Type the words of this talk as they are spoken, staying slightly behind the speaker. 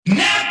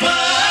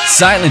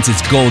Silence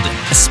is golden,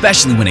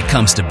 especially when it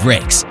comes to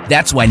brakes.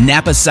 That's why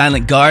Napa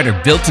Silent Guard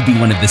are built to be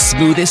one of the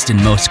smoothest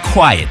and most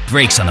quiet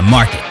brakes on the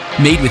market.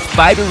 Made with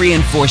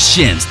fiber-reinforced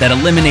shims that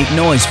eliminate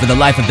noise for the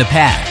life of the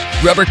pad,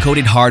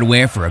 rubber-coated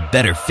hardware for a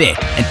better fit,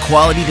 and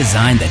quality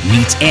design that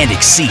meets and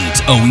exceeds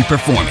OE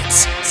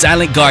performance.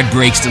 Silent Guard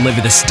brakes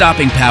deliver the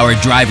stopping power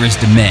drivers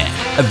demand.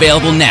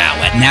 Available now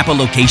at Napa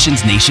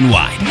locations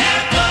nationwide.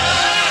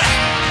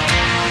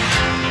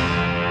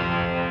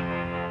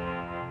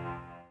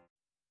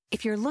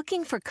 If you're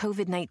looking for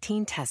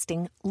COVID-19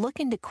 testing, look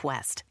into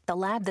Quest, the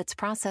lab that's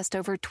processed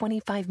over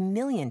 25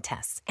 million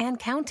tests and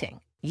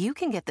counting. You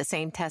can get the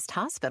same test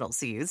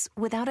hospitals use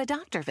without a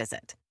doctor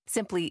visit.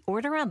 Simply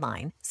order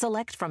online,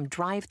 select from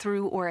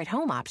drive-through or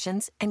at-home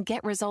options, and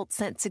get results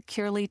sent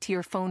securely to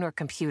your phone or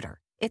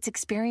computer. It's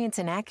experience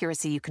and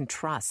accuracy you can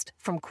trust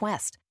from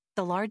Quest,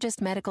 the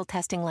largest medical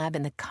testing lab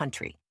in the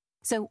country.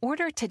 So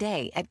order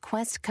today at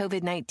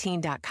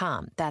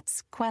questcovid19.com.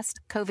 That's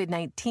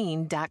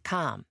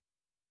questcovid19.com.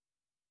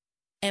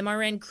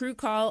 MRN Crew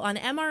Call on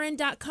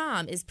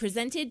MRN.com is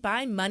presented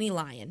by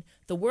MoneyLion,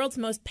 the world's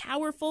most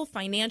powerful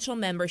financial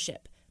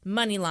membership.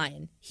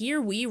 MoneyLion,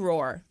 here we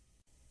roar.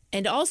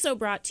 And also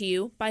brought to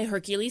you by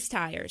Hercules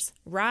Tires.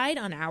 Ride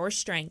on our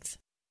strength.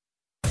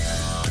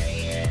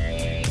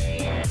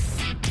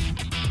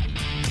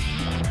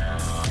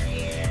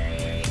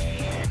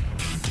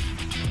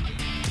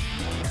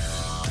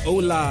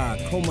 Hola,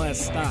 ¿cómo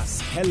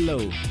estás? Hello.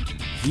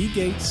 V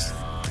Gates.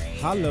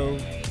 Hello.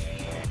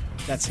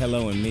 That's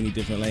hello in many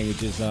different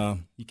languages.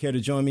 You care to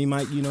join me,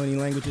 Mike? You know any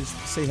languages?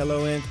 Say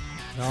hello in.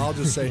 No, I'll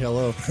just say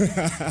hello.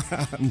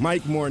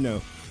 Mike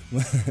Morneau.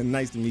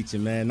 Nice to meet you,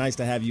 man. Nice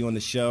to have you on the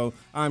show.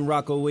 I'm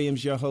Rocco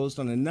Williams, your host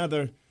on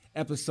another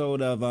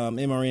episode of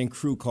MRN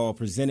Crew Call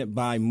presented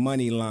by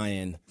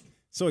MoneyLion.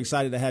 So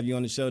excited to have you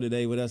on the show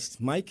today with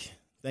us, Mike.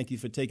 Thank you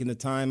for taking the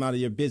time out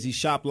of your busy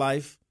shop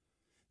life,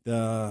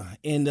 the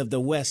end of the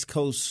West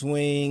Coast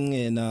swing,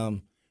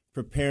 and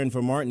preparing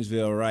for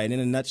Martinsville, right? In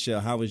a nutshell,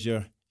 how was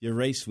your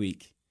race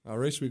week?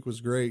 Race week was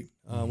great.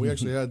 We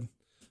actually had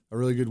a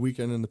really good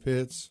weekend in the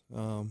pits.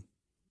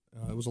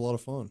 It was a lot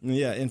of fun.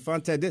 Yeah, and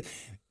Fontana.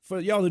 For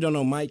y'all who don't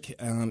know, Mike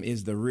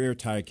is the rear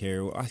tire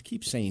carrier. I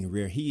keep saying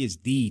rear. He is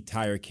the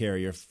tire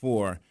carrier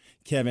for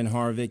Kevin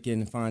Harvick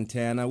and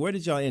Fontana. Where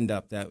did y'all end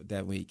up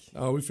that week?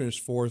 We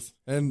finished fourth.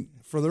 And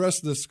for the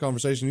rest of this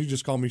conversation, you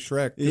just call me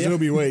Shrek because it'll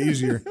be way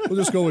easier. We'll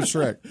just go with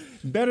Shrek.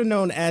 Better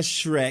known as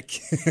Shrek.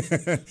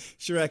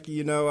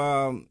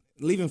 Shrek,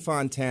 leaving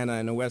Fontana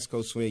and the West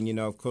Coast swing,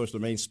 of course, the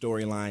main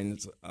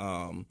storylines,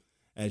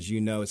 as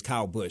you know, is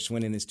Kyle Busch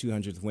winning his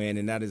 200th win,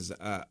 and that is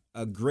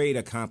a great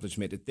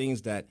accomplishment. The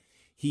things that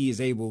he is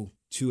able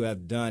to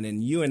have done,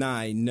 and you and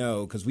I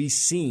know because we've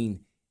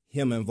seen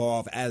him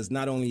involved as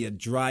not only a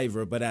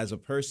driver but as a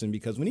person.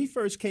 Because when he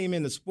first came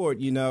in the sport,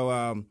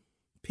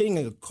 pitting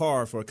a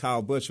car for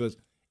Kyle Busch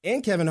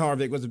and Kevin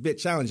Harvick was a bit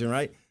challenging,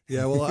 right?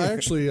 Yeah, well, I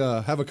actually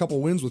have a couple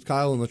wins with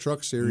Kyle in the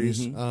truck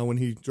series when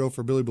he drove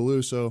for Billy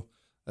Ballou, so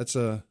that's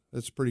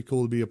pretty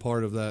cool to be a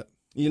part of that.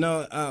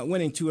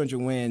 Winning 200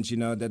 wins,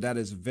 that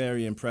is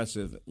very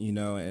impressive,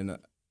 and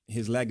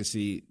his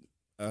legacy,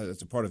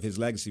 it's a part of his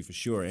legacy for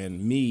sure.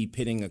 And me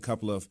pitting a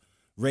couple of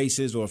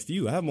races or a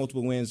few, I have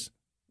multiple wins,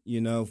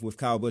 with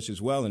Kyle Busch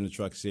as well in the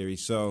truck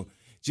series. So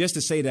just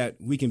to say that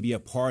we can be a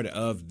part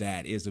of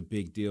that is a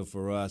big deal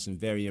for us and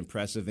very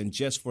impressive. And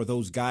just for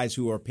those guys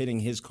who are pitting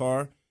his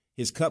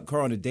Cup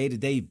car on a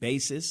day-to-day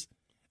basis,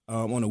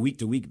 on a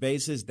week-to-week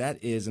basis,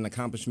 that is an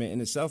accomplishment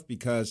in itself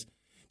because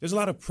there's a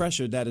lot of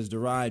pressure that is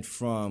derived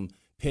from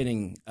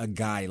pitting a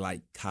guy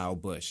like Kyle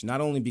Busch,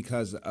 not only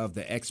because of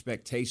the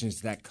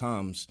expectations that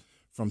comes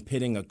from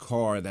pitting a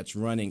car that's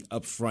running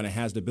up front and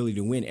has the ability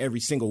to win every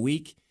single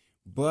week,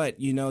 but,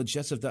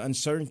 just of the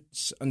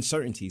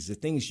uncertainties, the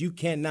things you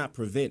cannot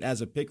prevent as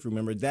a pit crew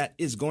member, that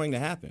is going to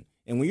happen.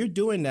 And when you're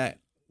doing that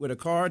with a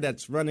car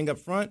that's running up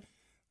front,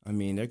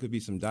 there could be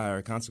some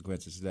dire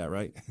consequences to that,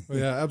 right? Well,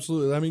 yeah,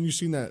 absolutely. You've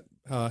seen that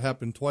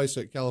happen twice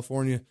at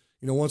California.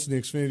 Once in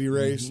the Xfinity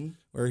race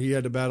where he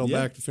had to battle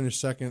back to finish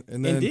second,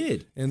 and then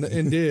and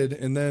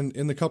then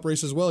in the Cup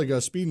race as well, he got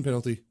a speeding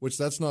penalty, which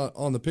that's not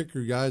on the pit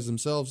crew guys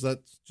themselves.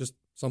 That's just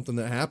something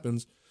that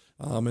happens,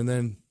 and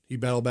then he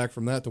battled back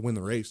from that to win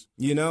the race.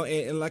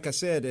 And like I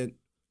said,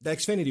 the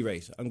Xfinity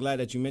race. I'm glad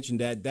that you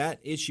mentioned that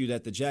issue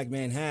that the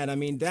Jackman had.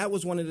 That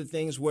was one of the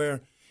things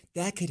where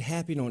that could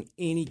happen on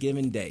any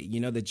given day.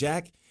 The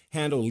jack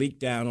handle leaked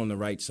down on the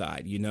right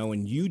side.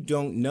 And you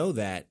don't know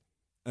that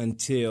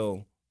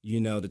until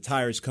the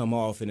tires come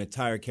off and the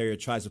tire carrier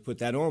tries to put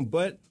that on.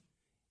 But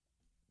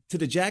to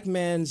the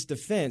Jackman's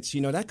defense,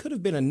 that could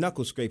have been a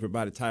knuckle scraper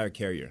by the tire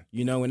carrier.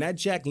 When that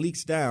jack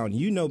leaks down,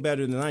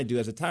 better than I do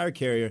as a tire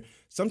carrier,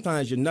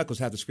 sometimes your knuckles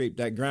have to scrape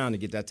that ground to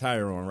get that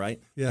tire on,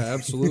 right? Yeah,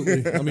 absolutely.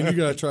 You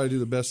got to try to do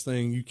the best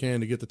thing you can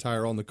to get the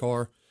tire on the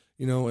car.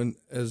 And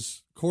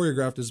as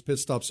choreographed as pit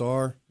stops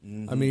are,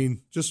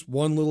 just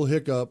one little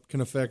hiccup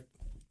can affect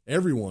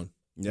everyone.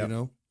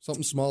 Yep.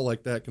 Something small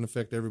like that can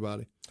affect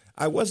everybody.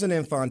 I wasn't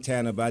in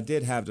Fontana, but I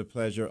did have the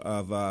pleasure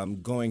of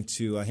going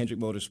to Hendrick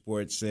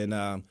Motorsports,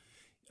 and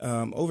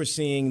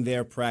overseeing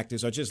their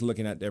practice or just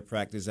looking at their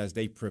practice as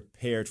they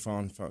prepared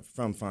from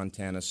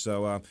Fontana.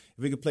 So if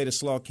we could play the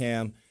slaw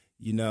cam,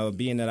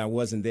 being that I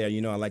wasn't there,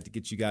 I like to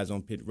get you guys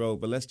on pit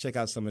road. But let's check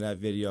out some of that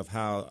video of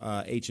how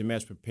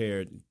HMS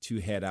prepared to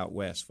head out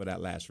west for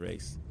that last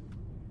race.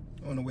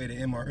 On the way to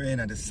MRN,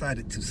 I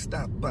decided to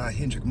stop by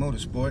Hendrick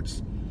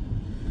Motorsports,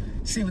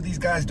 see what these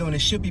guys doing. They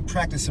should be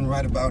practicing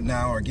right about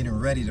now or getting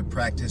ready to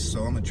practice. So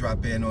I'm going to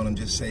drop in on them,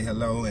 just say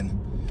hello and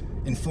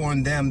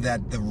inform them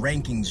that the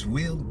rankings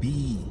will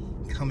be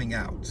coming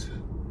out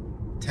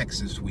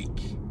Texas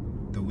week,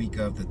 the week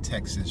of the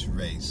Texas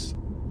race.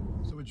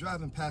 So we're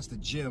driving past the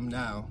gym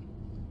now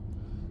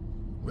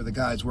where the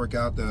guys work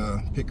out,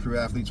 the pit crew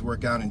athletes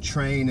work out and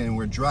train, and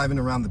we're driving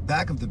around the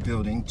back of the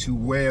building to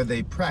where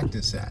they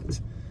practice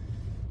at.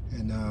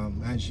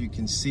 And as you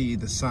can see,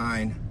 the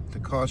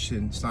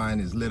caution sign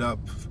is lit up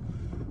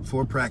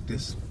for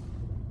practice.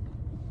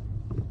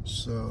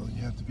 So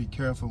you have to be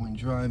careful when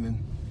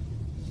driving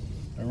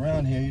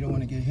around here. You don't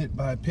want to get hit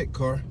by a pit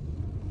car.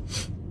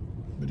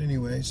 But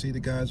anyway, see, the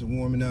guys are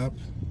warming up,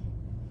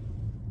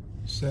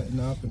 setting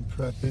up and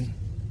prepping.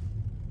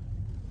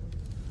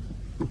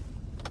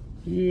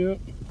 Yep.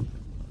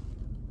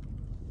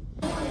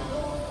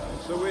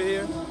 So we're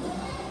here,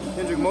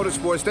 Hendrick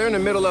Motorsports. They're in the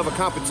middle of a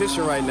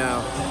competition right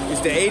now.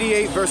 It's the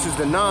 88 versus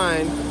the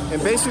 9,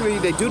 and basically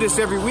they do this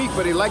every week,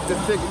 but they like to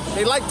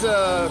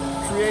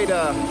create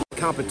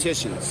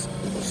competitions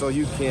so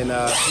you can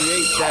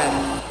create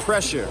that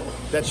pressure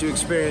that you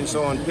experience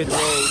on pit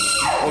road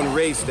on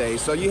race day.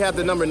 So you have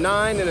the number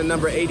 9 and the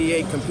number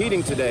 88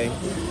 competing today.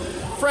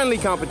 Friendly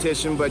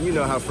competition, but you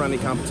know how friendly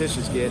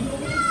competitions get.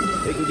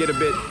 They can get a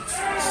bit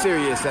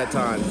serious at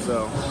times,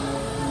 so.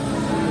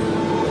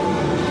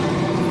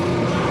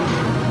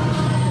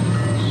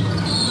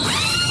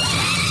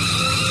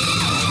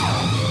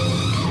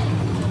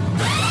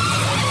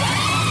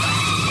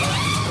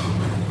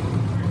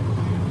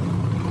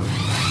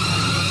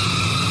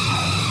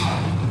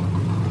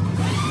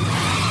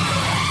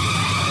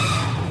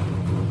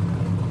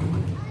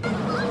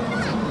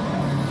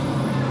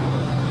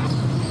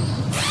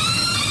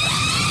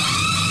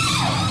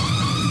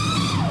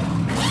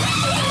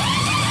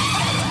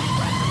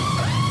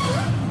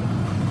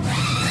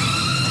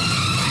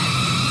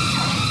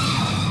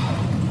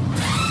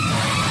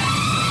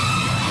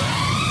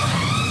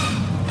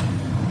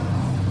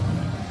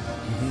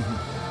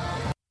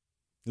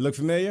 Look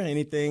familiar?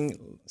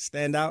 Anything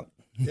stand out?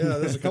 Yeah,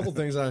 there's a couple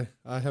things I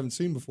haven't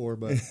seen before,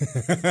 but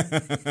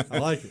I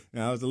like it.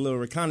 Now, it was a little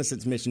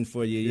reconnaissance mission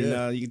for you. You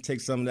know, you can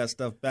take some of that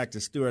stuff back to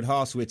Stuart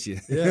Haas with you.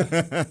 Yeah,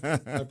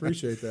 I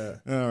appreciate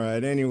that. All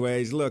right.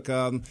 Anyways, look,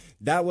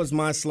 that was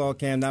my slaw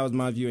cam. That was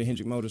my view of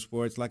Hendrick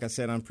Motorsports. Like I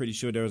said, I'm pretty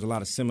sure there was a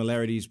lot of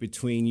similarities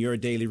between your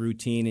daily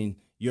routine and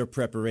your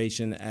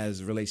preparation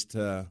as it relates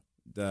to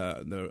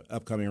the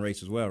upcoming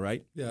race as well,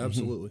 right? Yeah,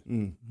 absolutely.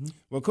 Mm-hmm.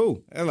 Well,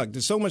 cool. Hey, look,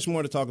 there's so much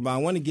more to talk about. I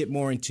want to get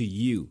more into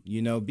you,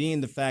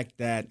 being the fact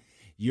that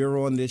you're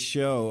on this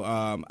show.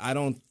 I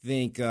don't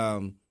think,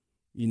 the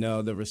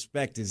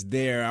respect is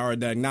there or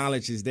the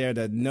knowledge is there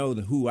to know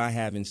who I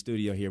have in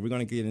studio here. We're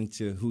going to get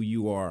into who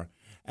you are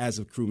as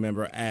a crew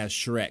member, as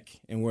Shrek,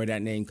 and where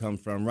that name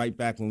comes from right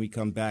back when we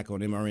come back on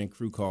MRN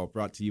Crew Call,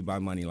 brought to you by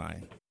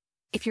Moneyline.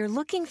 If you're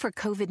looking for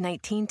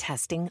COVID-19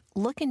 testing,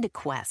 look into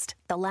Quest,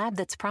 the lab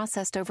that's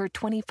processed over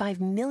 25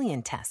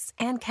 million tests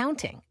and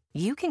counting.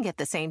 You can get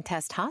the same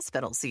test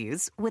hospitals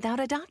use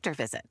without a doctor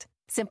visit.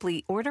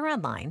 Simply order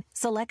online,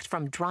 select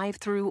from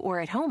drive-through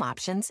or at-home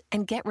options,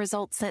 and get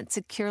results sent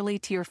securely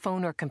to your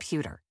phone or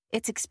computer.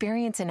 It's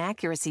experience and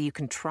accuracy you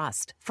can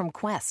trust from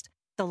Quest,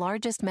 the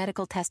largest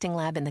medical testing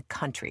lab in the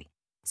country.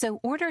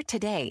 So order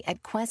today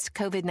at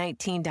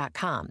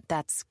questcovid19.com.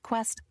 That's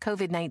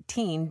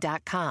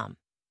questcovid19.com.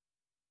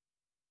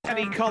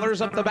 Any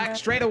colors up the back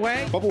straight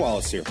away? Bubba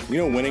Wallace here.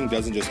 Winning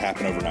doesn't just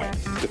happen overnight.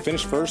 To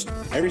finish first,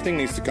 everything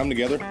needs to come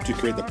together to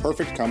create the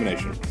perfect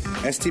combination.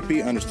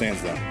 STP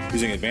understands that.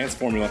 Using advanced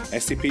formula,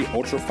 STP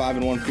Ultra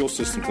 5-in-1 Fuel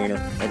System Cleaner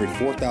every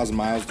 4,000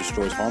 miles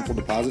destroys harmful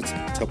deposits to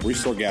help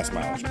restore gas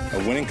mileage. A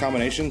winning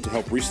combination to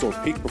help restore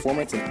peak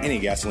performance in any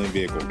gasoline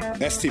vehicle.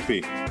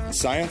 STP.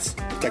 Science,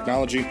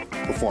 technology,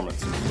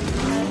 performance.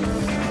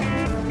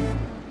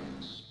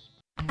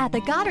 At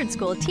the Goddard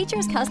School,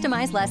 teachers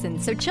customize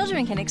lessons so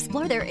children can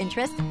explore their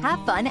interests,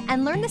 have fun,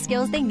 and learn the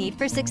skills they need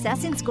for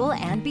success in school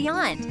and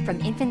beyond. From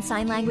infant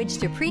sign language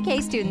to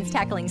pre-K students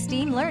tackling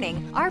STEAM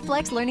learning, our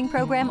Flex Learning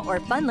Program or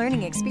Fun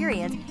Learning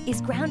Experience is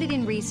grounded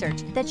in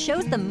research that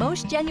shows the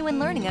most genuine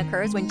learning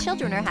occurs when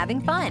children are having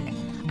fun.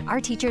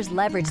 Our teachers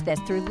leverage this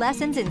through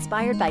lessons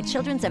inspired by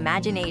children's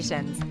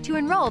imaginations. To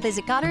enroll,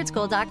 visit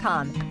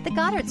GoddardSchool.com. The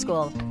Goddard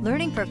School.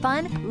 Learning for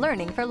fun,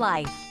 learning for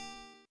life.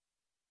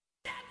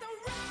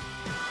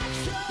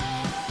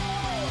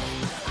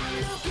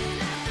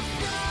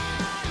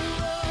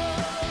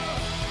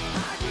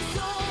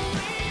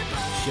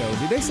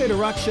 Did they say The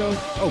Rock Show?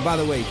 Oh, by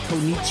the way,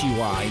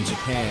 konnichiwa in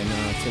Japan,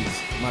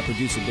 since my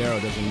producer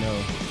Daryl doesn't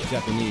know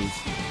Japanese.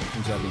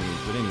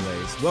 But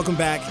anyways, welcome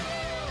back.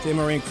 To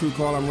MRN Crew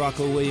Call, I'm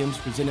Rocco Williams,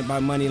 presented by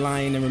Money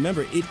Lion. And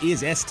remember, it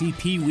is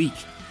STP week.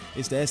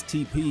 It's the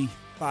STP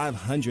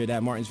 500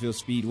 at Martinsville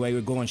Speedway.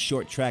 We're going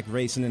short track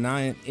racing, and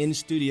I am in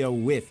studio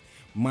with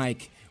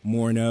Mike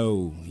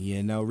Morneau,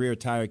 rear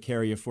tire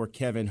carrier for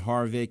Kevin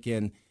Harvick,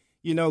 and,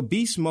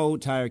 beast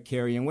mode tire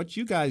carrier. And what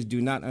you guys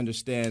do not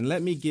understand,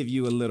 let me give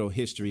you a little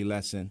history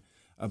lesson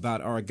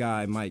about our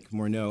guy, Mike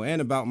Morneau,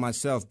 and about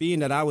myself. Being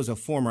that I was a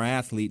former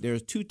athlete,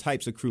 there's two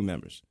types of crew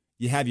members.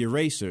 You have your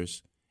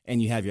racers, and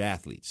you have your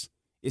athletes.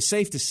 It's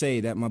safe to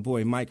say that my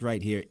boy Mike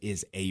right here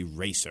is a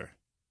racer.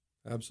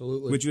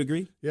 Absolutely. Would you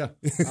agree? Yeah.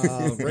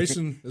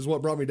 Racing is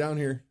what brought me down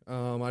here.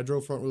 I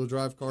drove front-wheel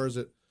drive cars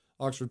at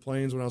Oxford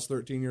Plains when I was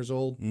 13 years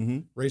old. Mm-hmm.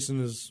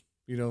 Racing is,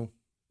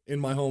 in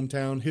my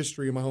hometown,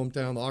 history in my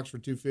hometown, the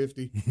Oxford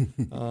 250.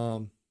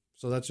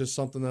 So that's just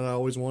something that I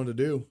always wanted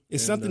to do.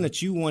 It's something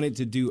that you wanted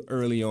to do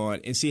early on,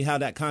 and see how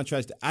that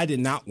contrasts. I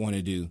did not want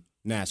to do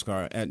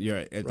NASCAR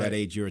at that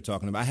age you were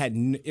talking about.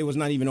 It was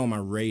not even on my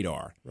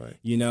radar, right?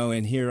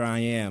 And here I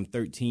am,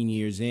 13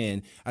 years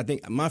in. I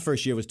think my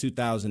first year was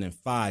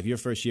 2005. Your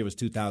first year was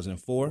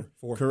 2004,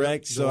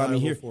 correct? Yep. So I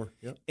mean, here, 04.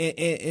 Yep.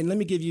 And let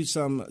me give you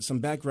some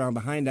background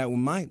behind that.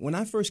 When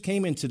I first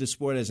came into the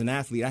sport as an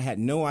athlete, I had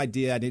no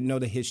idea. I didn't know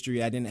the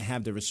history. I didn't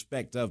have the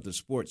respect of the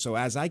sport. So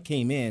as I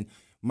came in,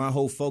 my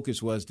whole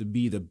focus was to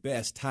be the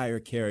best tire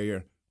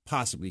carrier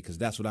possibly, because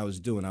that's what I was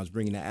doing. I was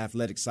bringing the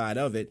athletic side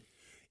of it.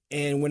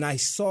 And when I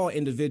saw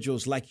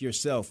individuals like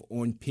yourself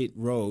on pit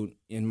road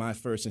in my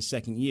first and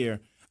second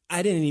year,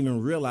 I didn't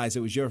even realize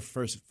it was your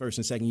first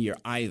and second year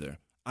either.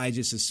 I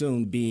just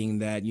assumed, being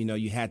that,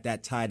 you had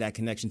that tie, that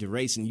connection to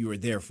racing, you were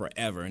there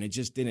forever. And it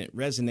just didn't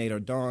resonate or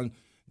dawn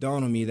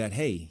on me that,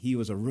 hey, he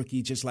was a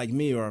rookie just like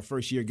me or a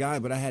first-year guy.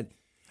 But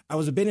I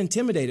was a bit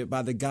intimidated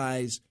by the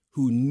guys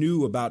who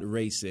knew about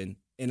racing,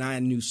 and I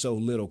knew so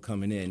little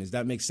coming in. Does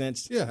that make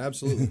sense? Yeah,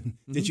 absolutely.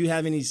 Mm-hmm. Did you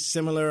have any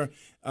similar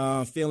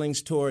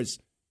feelings towards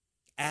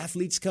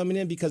athletes coming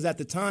in? Because at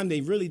the time,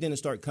 they really didn't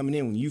start coming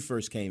in when you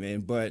first came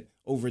in. But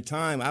over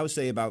time, I would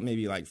say about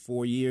maybe like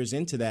 4 years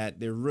into that,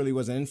 there really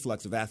was an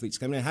influx of athletes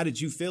coming in. How did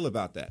you feel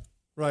about that?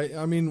 Right.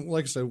 I mean,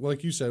 like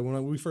you said,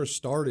 when we first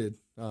started,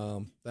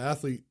 the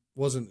athlete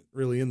wasn't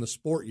really in the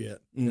sport yet.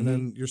 Mm-hmm. And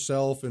then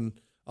yourself and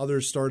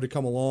others started to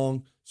come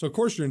along. So, of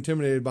course, you're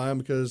intimidated by them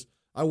because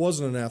I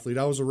wasn't an athlete.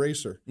 I was a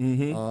racer.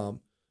 Mm-hmm.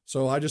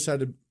 So I just had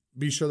to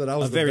be sure that I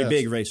was a very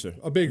big racer,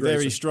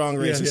 very strong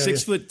racer. Yeah,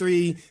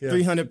 6'3",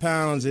 300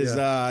 pounds is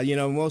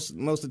most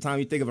of the time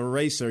you think of a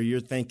racer, you're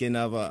thinking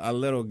of a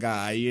little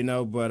guy,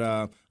 But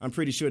I'm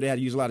pretty sure they had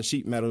to use a lot of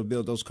sheet metal to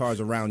build those cars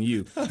around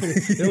you.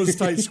 It was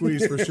tight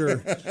squeeze for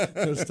sure.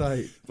 It was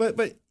tight.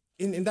 But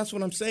and that's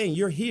what I'm saying.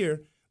 You're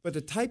here, but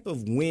the type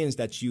of wins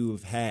that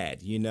you've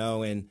had,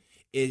 and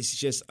it's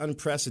just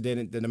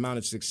unprecedented, the amount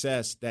of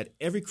success that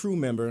every crew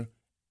member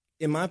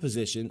in my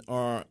position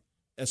are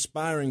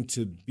aspiring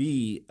to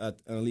be an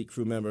elite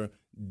crew member.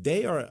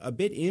 They are a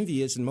bit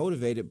envious and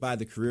motivated by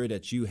the career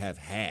that you have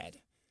had.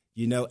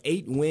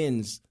 8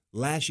 wins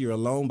last year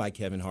alone by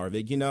Kevin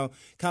Harvick.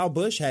 Kyle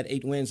Busch had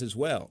 8 wins as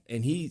well,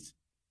 and he's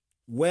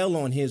well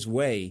on his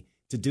way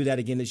to do that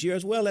again this year,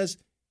 as well as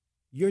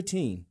your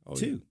team,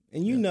 too. Yeah.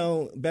 And you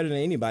know better than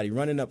anybody,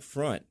 running up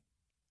front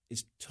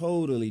is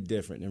totally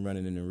different than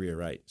running in the rear,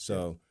 right?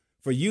 So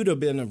for you to have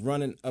been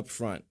running up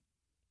front,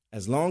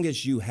 as long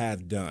as you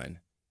have done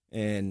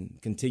and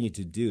continue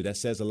to do, that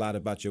says a lot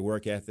about your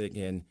work ethic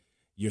and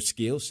your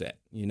skill set.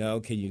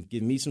 Can you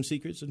give me some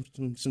secrets,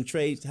 some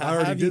trades?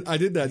 I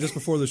did that just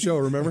before the show,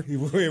 remember?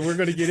 We're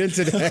going to get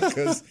into that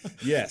because,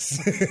 yes.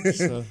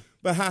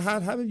 But how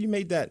have you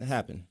made that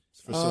happen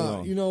for so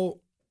long?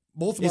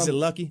 Both of Is it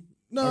lucky?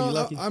 No, Are you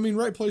lucky? I mean,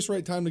 right place,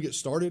 right time to get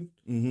started.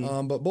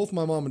 Mm-hmm. But both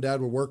my mom and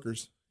dad were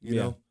workers, you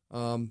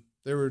know.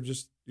 They were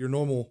just your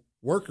normal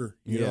worker,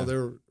 you know. They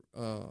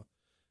were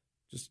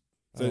just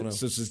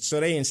So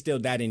they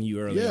instilled that in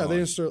you early on. Yeah,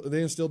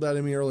 they instilled that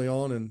in me early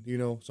on,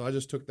 and so I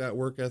just took that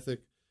work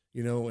ethic,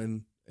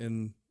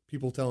 and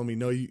people telling me,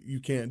 no, you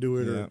can't do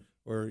it,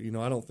 or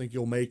I don't think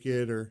you'll make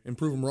it, or and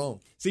prove them wrong.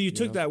 So you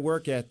took that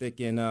work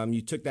ethic and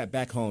you took that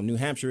back home. New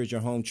Hampshire is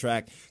your home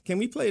track. Can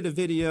we play the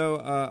video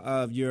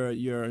of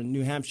your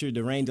New Hampshire,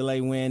 the rain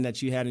delay win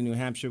that you had in New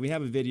Hampshire? We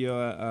have a video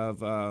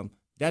of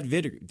that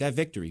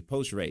victory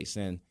post race,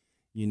 and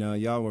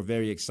y'all were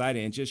very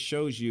excited, and just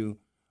shows you.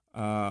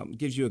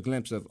 Gives you a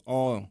glimpse of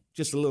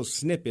just a little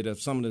snippet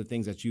of some of the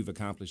things that you've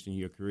accomplished in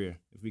your career.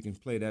 If we can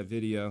play that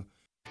video.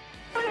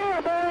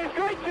 Yeah, boys,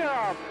 great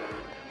job.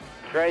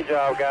 Great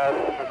job, guys.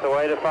 That's the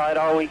way to fight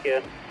all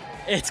weekend.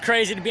 It's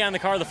crazy to be on the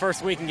car the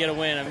first week and get a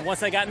win. I mean,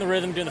 once I got in the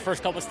rhythm doing the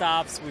first couple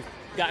stops, we've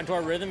gotten to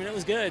our rhythm, and it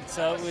was good.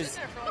 So it was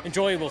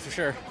enjoyable for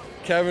sure.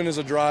 Kevin is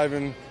a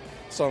driving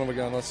son of a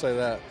gun, let's say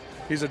that.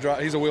 He's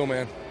a wheel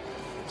man.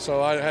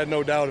 So I had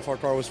no doubt if our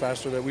car was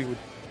faster that we would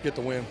get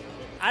the win.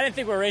 I didn't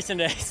think we were racing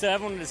today, so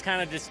everyone was kind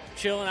of just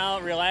chilling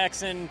out,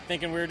 relaxing,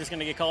 thinking we were just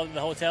going to get called to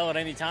the hotel at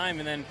any time.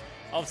 And then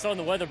all of a sudden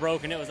the weather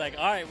broke, and it was like,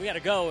 all right, we got to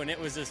go, and it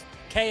was just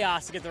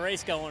chaos to get the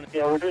race going.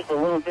 Yeah, we're just a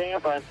little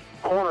damp on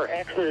corner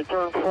exit at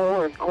turn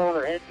 4 and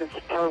corner entrance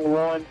at turn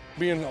 1.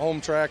 Being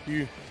home track,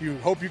 you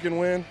hope you can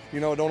win. You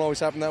know, it don't always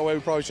happen that way. I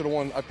probably should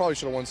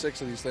have won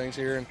 6 of these things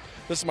here, and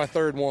this is my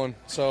 3rd one,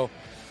 so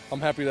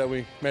I'm happy that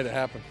we made it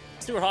happen.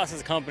 Stewart-Haas as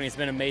a company has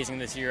been amazing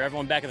this year.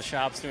 Everyone back at the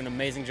shop's doing an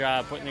amazing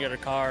job putting together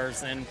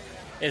cars, and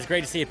it's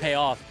great to see it pay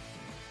off.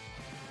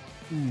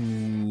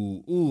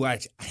 Ooh, I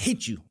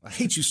hate you. I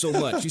hate you so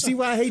much. You see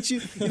why I hate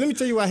you? Let me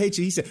tell you why I hate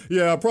you. He said,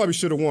 yeah, I probably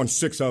should have won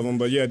 6 of them,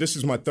 but yeah, this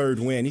is my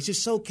 3rd win. He's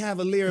just so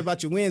cavalier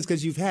about your wins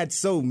because you've had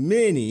so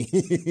many.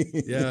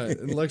 Yeah,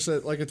 and like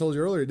I told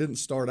you earlier, it didn't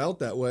start out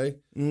that way,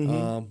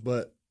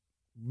 but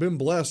been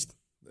blessed,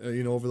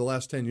 over the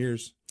last 10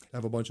 years.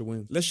 Have a bunch of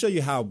wins. Let's show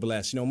you how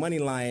blessed.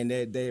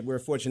 Moneyline, we're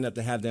fortunate enough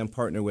to have them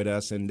partner with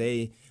us, and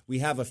we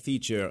have a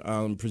feature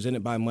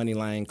presented by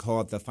Moneyline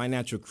called the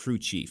Financial Crew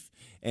Chief.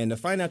 And the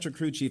Financial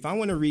Crew Chief, I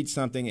want to read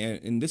something,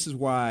 and this is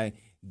why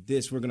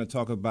we're going to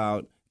talk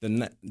about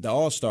the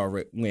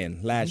All-Star win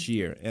last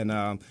year. And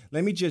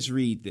let me just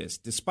read this.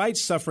 Despite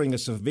suffering a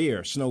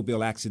severe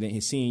snowmobile accident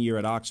his senior year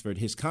at Oxford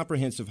Hills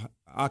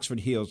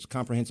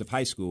Comprehensive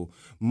High School,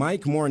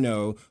 Mike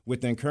Morneau,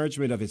 with the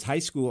encouragement of his high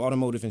school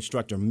automotive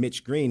instructor,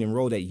 Mitch Green,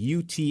 enrolled at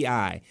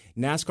UTI,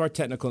 NASCAR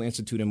Technical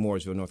Institute in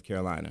Mooresville, North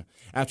Carolina.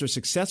 After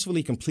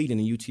successfully completing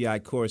the UTI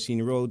course, he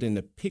enrolled in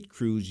the Pit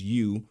Crew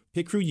U's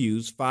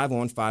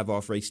 5-on,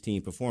 5-off race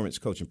team performance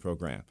coaching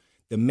program.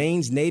 The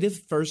Maine's native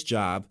first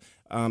job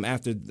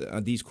after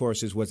these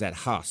courses was at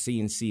Haas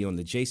CNC on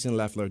the Jason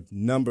Leffler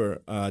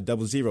number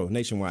 00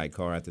 nationwide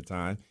car at the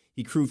time.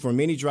 He crewed for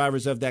many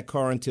drivers of that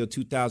car until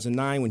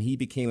 2009 when he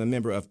became a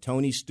member of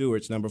Tony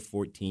Stewart's number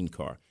 14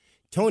 car.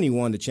 Tony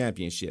won the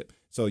championship.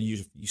 So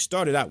you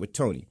started out with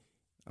Tony.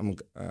 I'm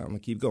going to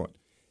keep going.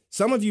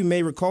 Some of you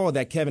may recall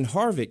that Kevin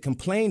Harvick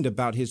complained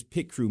about his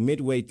pit crew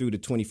midway through the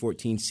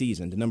 2014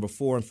 season. The number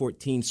 4 and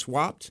 14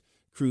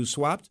 crews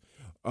swapped.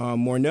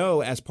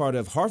 Morneau, as part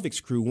of Harvick's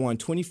crew, won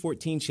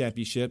 2014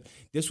 championship.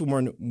 This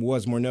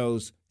was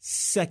Morneau's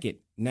 2nd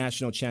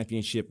national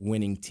championship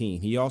winning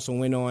team. He also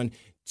went on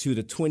to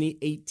the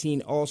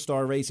 2018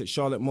 All-Star race at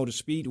Charlotte Motor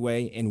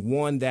Speedway and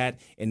won that,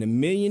 and $1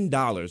 million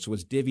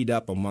was divvied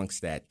up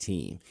amongst that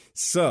team.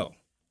 So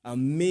 $1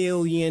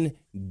 million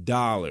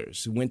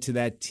went to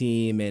that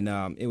team,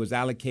 and it was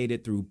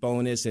allocated through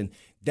bonus, and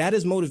that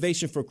is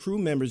motivation for crew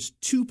members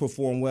to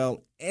perform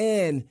well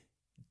and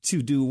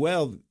to do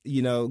well,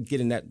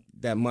 getting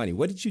that money.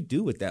 What did you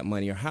do with that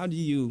money, or how do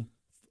you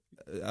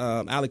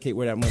allocate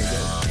where that money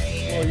goes?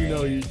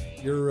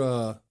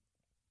 Well,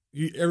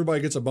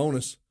 everybody gets a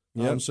bonus.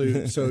 Yep.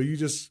 So you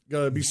just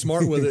got to be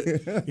smart with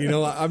it.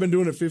 I've been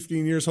doing it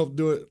 15 years, hope to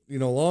do it,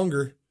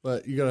 longer,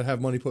 but you got to have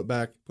money put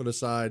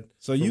aside.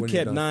 So you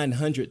kept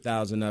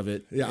 900,000 of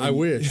it. Yeah, I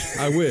wish.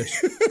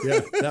 Yeah,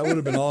 that would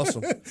have been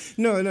awesome.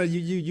 No,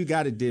 you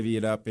got to divvy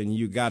it up, and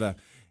you got to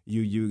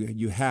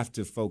you have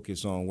to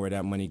focus on where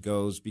that money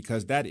goes,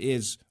 because that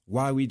is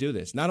why we do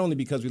this. Not only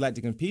because we like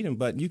to compete,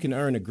 but you can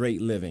earn a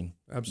great living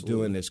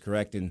doing this,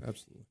 correct? And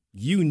absolutely,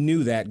 you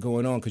knew that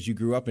going on because you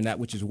grew up in that,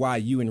 which is why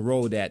you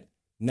enrolled at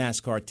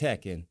NASCAR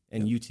Tech and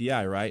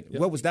UTI, right? Yep.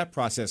 What was that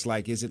process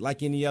like? Is it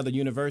like any other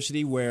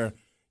university where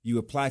you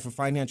apply for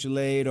financial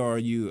aid or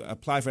you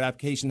apply for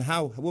application?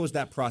 What was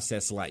that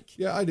process like?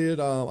 Yeah, I did.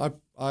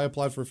 I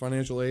applied for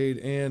financial aid,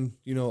 and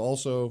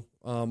also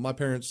my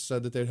parents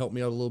said that they'd help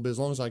me out a little bit as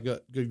long as I got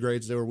good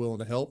grades. They were willing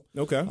to help.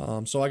 Okay.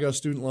 So I got a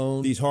student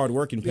loan. These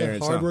hardworking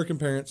parents. Yeah, hardworking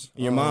parents.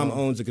 Your mom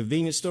owns a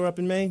convenience store up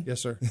in Maine?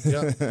 Yes, sir.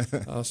 Yeah,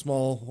 a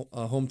small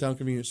hometown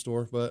convenience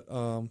store. But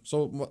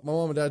so my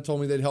mom and dad told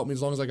me they'd help me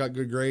as long as I got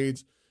good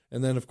grades.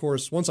 And then, of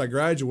course, once I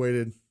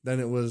graduated, then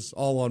it was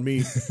all on me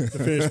to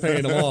finish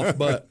paying them off.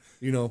 But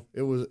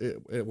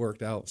it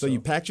worked out. So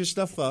you packed your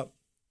stuff up,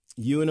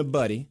 you and a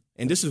buddy.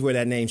 And this is where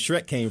that name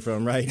Shrek came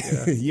from, right?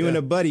 Yeah, you and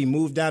a buddy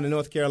moved down to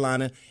North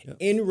Carolina,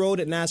 enrolled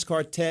at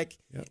NASCAR Tech,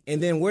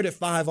 and then where did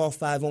 5-off,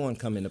 5-on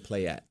come into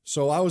play at?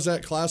 So I was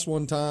at class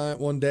one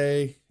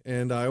day,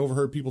 and I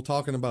overheard people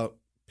talking about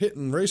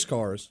pitting race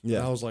cars. Yeah.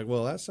 And I was like,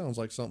 well, that sounds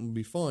like something would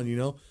be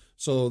fun,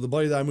 So the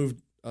buddy that I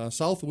moved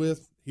south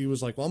with, he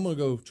was like, well, I'm going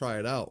to go try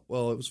it out.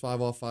 Well, it was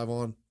 5-off,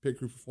 5-on pit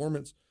crew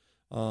performance.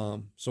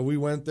 So we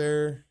went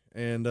there,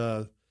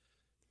 and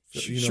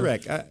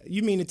Shrek,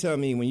 you mean to tell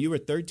me when you were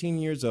 13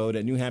 years old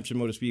at New Hampshire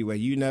Motor Speedway,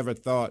 you never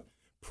thought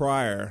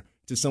prior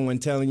to someone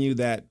telling you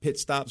that pit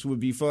stops would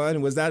be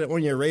fun? Was that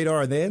on your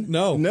radar then?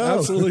 No,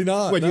 absolutely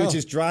not. What, you were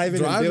just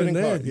driving and building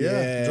then, cars? Yeah,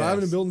 yes.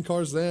 Driving and building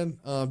cars then.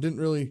 Didn't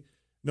really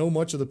know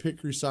much of the pit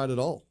crew side at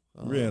all.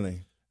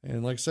 Really?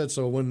 And like I said,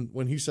 so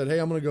when he said, hey,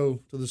 I'm going to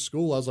go to the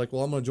school, I was like,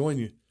 well, I'm going to join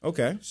you.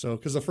 Okay. So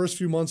because the first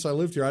few months I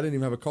lived here, I didn't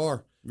even have a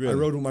car. Really? I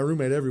rode with my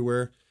roommate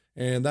everywhere.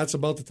 And that's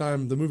about the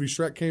time the movie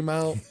Shrek came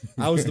out.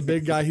 I was the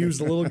big guy. He was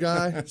the little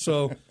guy.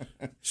 So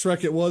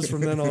Shrek it was from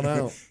then on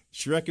out.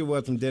 Shrek it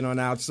was from then on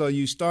out. So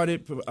you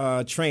started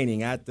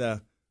training at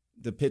the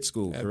pit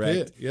school,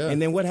 correct? Pit, yeah. And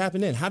then what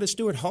happened then? How did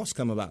Stewart-Haas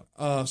come about?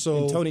 And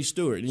Tony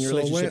Stewart and your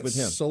relationship with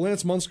him? So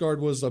Lance Munsgard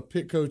was a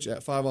pit coach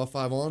at 5-off,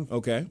 5-on.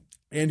 Okay.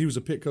 and he was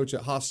a pit coach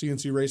at Haas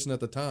CNC Racing at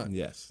the time.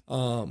 Yes.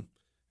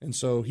 And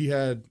so he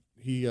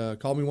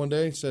called me one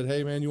day, said,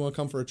 "Hey man, you want to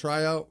come for a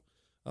tryout?"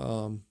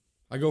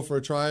 I go for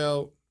a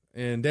tryout,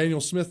 and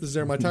Daniel Smith is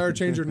there, my tire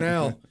changer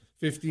now,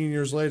 15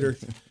 years later.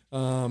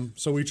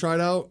 So we tried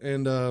out,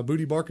 and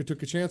Booty Barker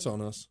took a chance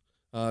on us.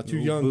 Two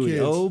young Booty.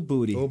 kids. Old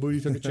Booty. Old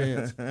Booty took a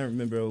chance. I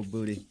remember Old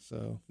Booty.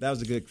 So that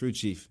was a good crew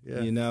chief,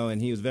 yeah.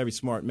 And he was a very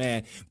smart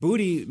man.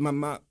 Booty,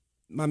 my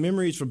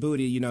memories for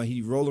Booty,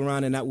 he rolled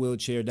around in that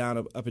wheelchair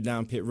up and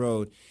down pit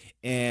road.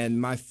 And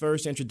my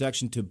first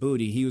introduction to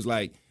Booty, he was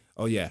like,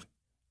 "Oh, yeah,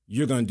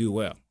 you're going to do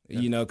well,"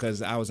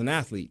 because I was an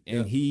athlete.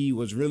 And he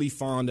was really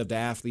fond of the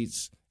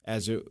athletes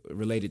as it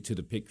related to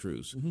the pit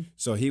crews. Mm-hmm.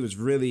 So he was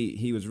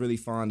really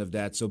fond of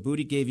that. So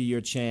Booty gave you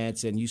your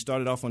chance, and you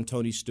started off on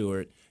Tony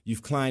Stewart.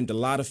 You've climbed a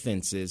lot of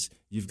fences.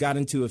 You've got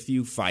into a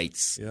few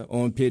fights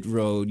on pit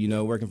road,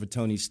 working for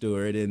Tony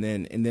Stewart. And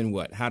then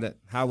what?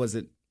 How was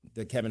it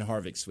the Kevin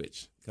Harvick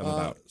switch come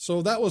about?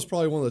 So that was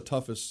probably one of the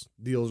toughest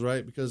deals,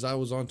 right? Because I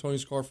was on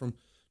Tony's car from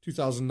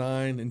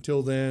 2009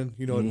 until then,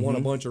 had won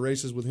a bunch of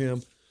races with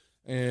him.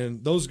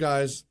 And those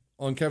guys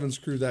on Kevin's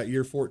crew that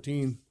year,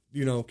 14,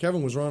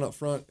 Kevin was running up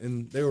front,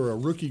 and they were a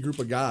rookie group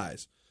of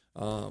guys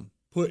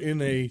put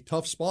in a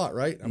tough spot,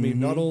 right? I mean,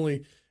 not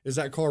only is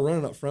that car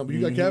running up front, but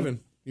you got Kevin.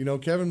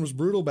 Kevin was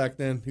brutal back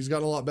then. He's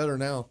gotten a lot better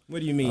now.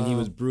 What do you mean he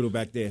was brutal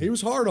back then? He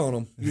was hard on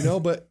them,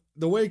 but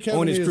the way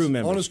Kevin on his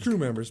crew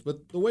members.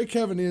 But the way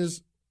Kevin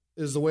is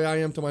the way I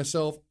am to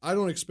myself. I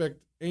don't expect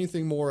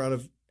anything more out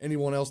of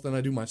anyone else than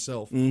I do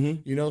myself.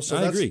 So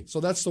I agree. So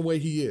that's the way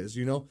he is.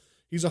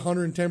 He's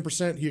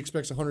 110%. He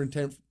expects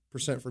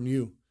 110% from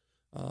you.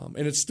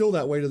 And it's still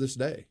that way to this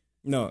day.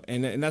 No,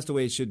 and that's the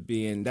way it should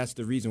be, and that's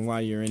the reason why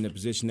you're in the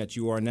position that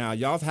you are now.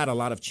 Y'all have had a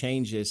lot of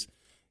changes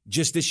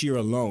just this year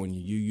alone.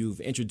 You've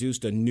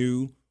introduced a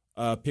new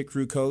pit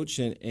crew coach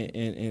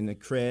and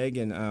Craig,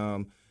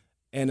 and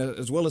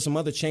as well as some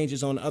other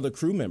changes on other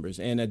crew members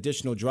and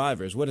additional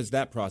drivers. What has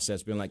that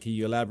process been like? Can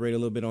you elaborate a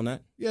little bit on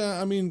that?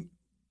 Yeah, I mean,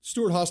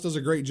 Stuart Haas does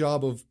a great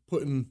job of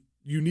putting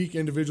unique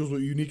individuals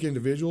with unique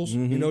individuals,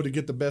 to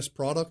get the best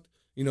product,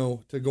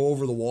 to go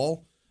over the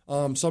wall.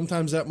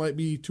 Sometimes that might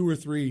be 2 or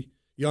 3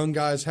 young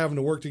guys having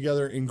to work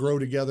together and grow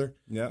together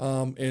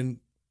and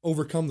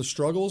overcome the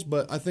struggles.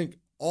 But I think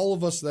all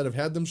of us that have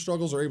had them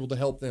struggles are able to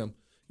help them.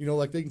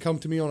 Like they can come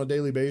to me on a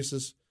daily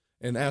basis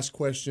and ask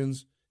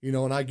questions,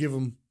 and I give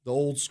them the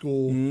old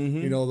school,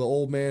 the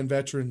old man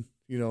veteran,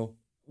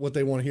 what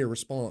they want to hear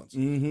response.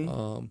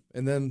 And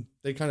then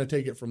they kind of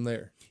take it from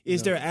there.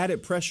 Is there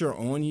added pressure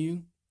on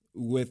you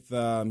with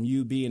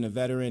you being a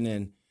veteran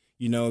and,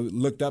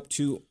 looked up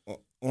to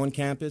on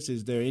campus?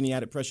 Is there any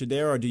added pressure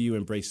there, or do you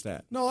embrace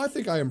that? No, I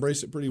think I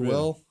embrace it pretty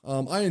well.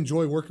 I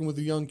enjoy working with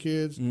the young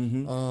kids.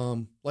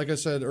 Like I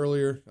said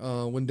earlier,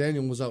 when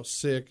Daniel was out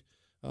sick,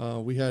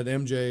 we had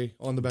MJ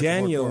on the back of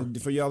our car.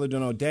 For y'all that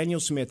don't know, Daniel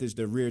Smith is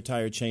the rear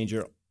tire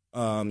changer,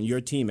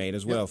 your teammate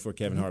as well for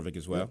Kevin Harvick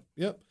as well.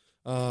 Yep.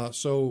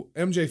 So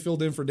MJ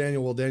filled in for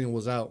Daniel while Daniel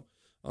was out,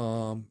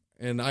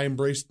 and I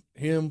embraced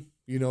him,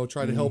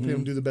 tried to help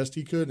him do the best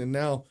he could, and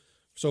now –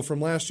 so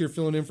from last year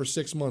filling in for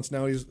 6 months,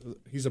 now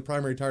he's a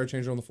primary tire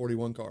changer on the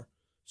 41 car.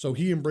 So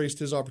he embraced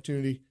his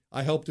opportunity.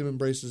 I helped him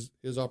embrace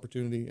his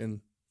opportunity,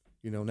 and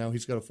now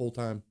he's got a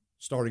full-time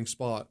starting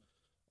spot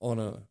on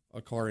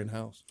a car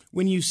in-house.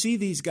 When you see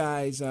these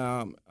guys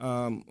on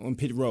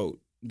pit road,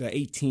 the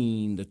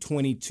 18, the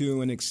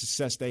 22, and the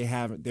success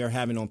they're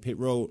having on pit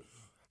road,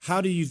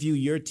 how do you view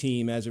your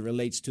team as it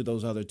relates to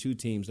those other 2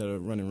 teams that are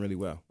running really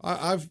well?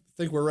 I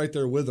think we're right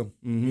there with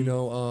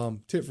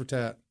them. Tit for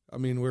tat. I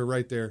mean, we're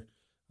right there.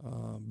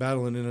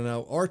 Battling in and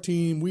out. Our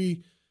team,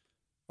 we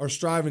are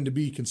striving to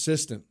be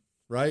consistent,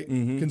 right?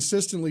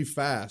 Consistently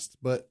fast,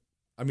 but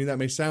I mean, that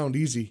may sound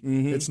easy.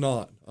 It's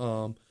not.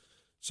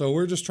 So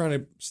we're just trying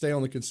to stay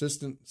on the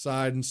consistent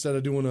side instead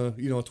of doing a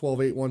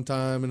 12.8 one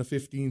time and a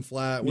 15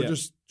 flat. We're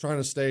just trying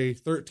to stay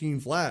 13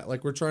 flat.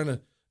 Like we're trying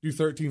to do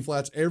 13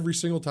 flats every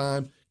single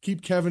time,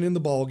 keep Kevin in the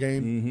ball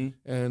game,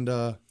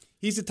 and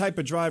he's the type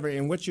of driver,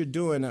 and what you're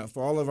doing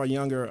for all of our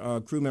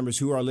younger crew members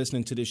who are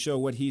listening to this show,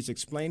 what he's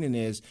explaining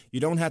is you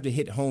don't have to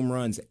hit home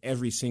runs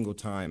every single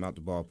time out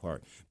the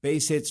ballpark.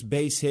 Base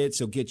hits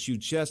will get you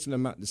just an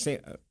amount,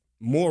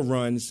 more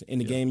runs in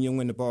the game. You'll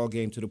win the ball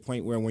game to the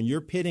point where when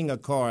you're pitting a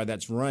car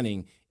that's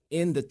running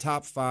in the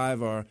top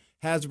 5 or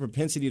has the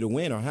propensity to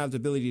win or has the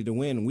ability to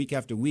win week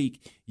after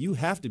week, you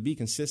have to be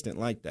consistent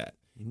like that.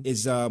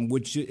 Is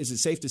it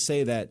safe to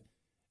say that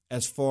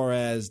as far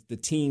as the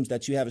teams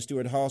that you have at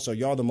Stuart Haas, are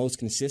y'all the most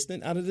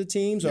consistent out of the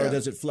teams, or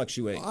does it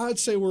fluctuate? I'd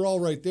say we're all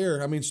right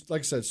there. I mean,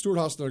 like I said, Stuart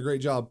Haas done a great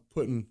job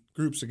putting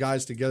groups of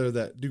guys together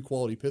that do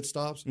quality pit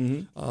stops,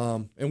 and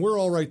we're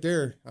all right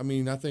there. I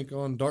mean, I think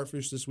on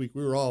Dartfish this week,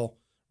 we were all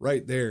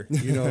right there,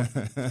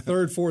 3rd,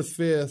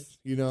 4th,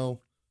 5th,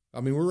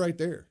 I mean, we're right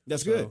there.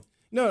 That's good.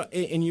 No,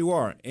 and you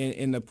are.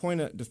 And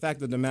the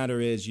fact of the matter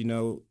is,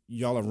 y'all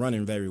are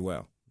running very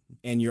well.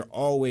 And you're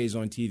always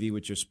on TV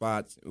with your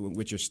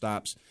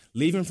stops.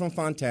 Leaving from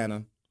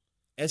Fontana,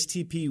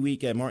 STP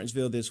week at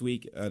Martinsville this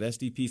week, at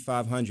STP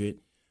 500.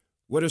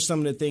 what are some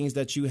of the things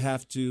that you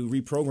have to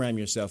reprogram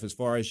yourself as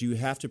far as you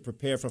have to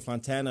prepare for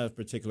Fontana a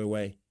particular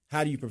way?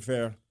 How do you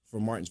prepare for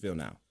Martinsville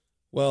now?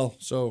 Well,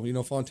 so,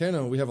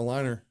 Fontana, we have a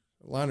liner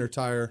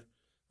tire,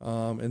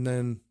 and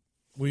then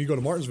when you go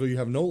to Martinsville, you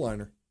have no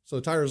liner. So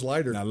the tire is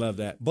lighter. I love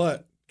that.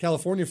 But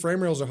California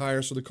frame rails are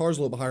higher, so the car's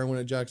a little bit higher when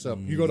it jacks up.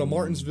 You go to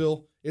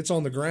Martinsville, it's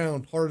on the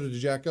ground, harder to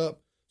jack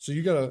up. So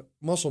you got to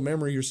muscle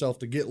memory yourself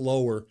to get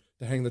lower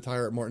to hang the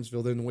tire at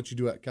Martinsville than what you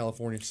do at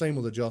California. Same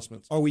with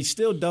adjustments. Are we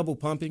still double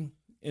pumping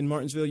in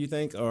Martinsville, you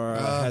think, or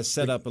has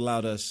setup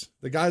allowed us?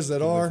 The guys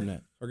that are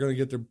going to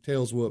get their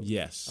tails whooped.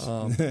 Yes.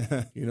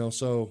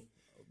 So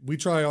we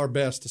try our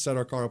best to set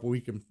our car up where we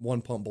can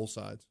one pump both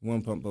sides.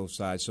 One pump both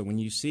sides. So when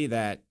you see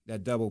that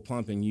double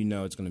pumping,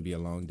 it's going to be a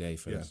long day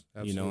for them.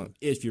 Absolutely.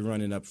 If you're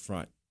running up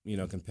front,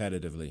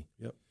 competitively.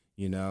 Yep.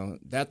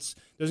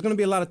 There's going to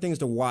be a lot of things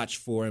to watch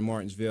for in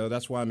Martinsville.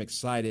 That's why I'm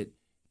excited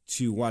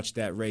to watch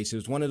that race. It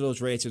was one of those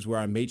races where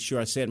I made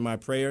sure I said my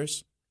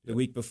prayers the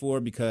week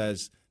before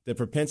because the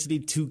propensity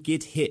to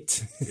get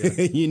hit,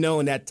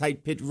 in that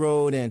tight pit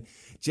road and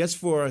just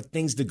for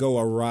things to go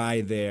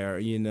awry there,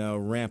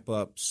 ramp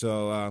up.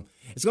 So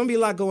it's going to be a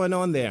lot going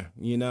on there,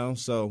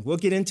 So we'll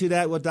get into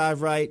that. We'll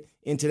dive right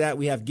into that.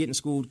 We have Getting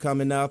Schooled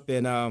coming up,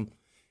 and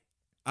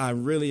I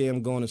really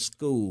am going to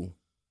school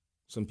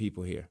some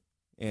people here.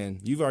 And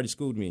you've already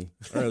schooled me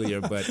earlier,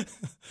 but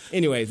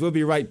anyways, we'll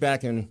be right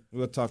back, and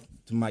we'll talk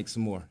to Mike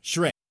some more.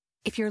 Shrek.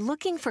 If you're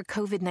looking for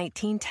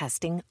COVID-19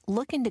 testing,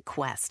 look into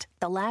Quest,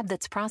 the lab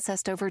that's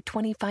processed over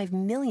 25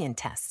 million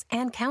tests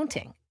and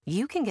counting.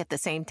 You can get the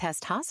same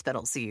test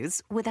hospitals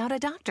use without a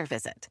doctor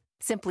visit.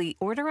 Simply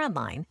order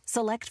online,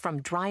 select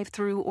from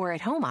drive-through or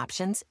at-home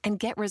options, and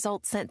get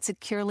results sent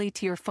securely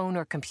to your phone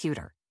or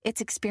computer.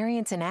 It's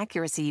experience and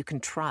accuracy you can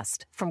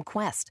trust from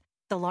Quest,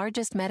 the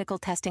largest medical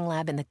testing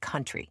lab in the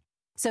country.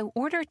 So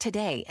order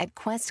today at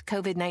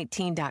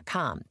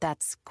questcovid19.com.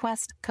 That's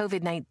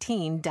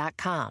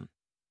questcovid19.com.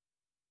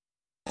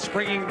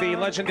 Bringing the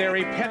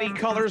legendary penny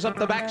colors up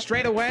the back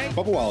straightaway.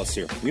 Bubba Wallace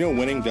here.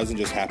 Winning doesn't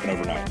just happen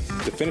overnight.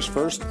 To finish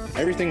first,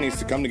 everything needs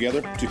to come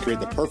together to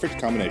create the perfect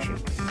combination.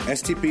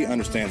 STP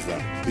understands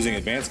that. Using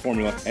advanced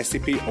formula,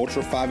 STP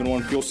Ultra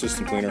 5-in-1 Fuel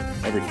System Cleaner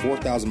every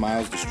 4,000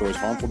 miles destroys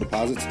harmful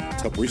deposits to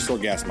help restore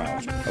gas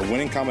mileage. A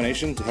winning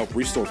combination to help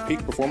restore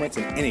peak performance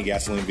in any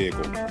gasoline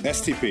vehicle.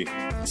 STP.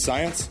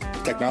 Science,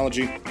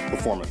 technology,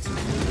 performance.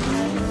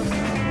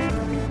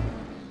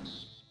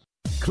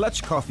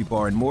 Clutch Coffee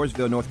Bar in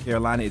Mooresville, North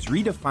Carolina is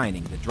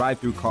redefining the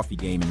drive-thru coffee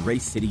game in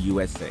Race City,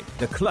 USA.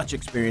 The Clutch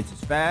experience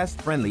is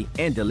fast, friendly,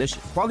 and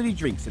delicious. Quality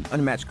drinks and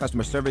unmatched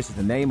customer service is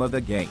the name of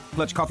the game.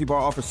 Clutch Coffee Bar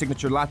offers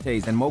signature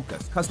lattes and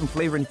mochas, custom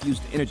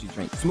flavor-infused energy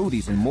drinks,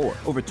 smoothies, and more.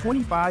 Over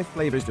 25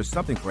 flavors, there's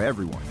something for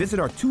everyone. Visit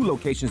our 2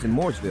 locations in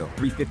Mooresville,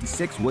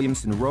 356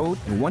 Williamson Road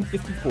and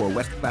 154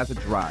 West Plaza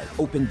Drive.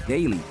 Open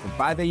daily from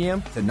 5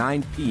 a.m. to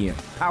 9 p.m.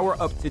 Power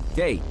up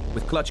today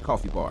with Clutch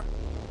Coffee Bar.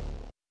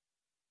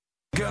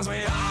 Cause we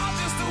all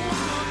just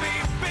wanna be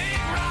big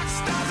rock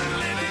stars and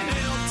live in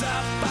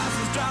hilltop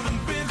houses driving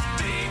 15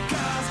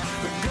 cars.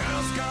 The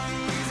girls come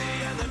easy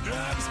and the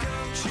drugs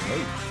come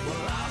cheap.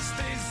 Well, I'll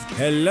stay skinny.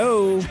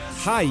 Hello.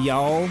 Hi,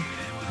 y'all.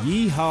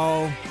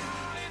 Yeehaw.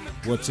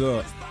 What's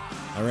up?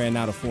 I ran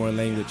out of foreign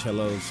language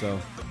hello, so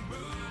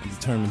I'm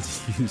determined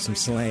to use some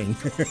slang.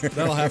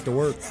 That'll have to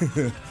work.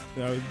 Do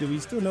we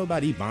still know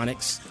about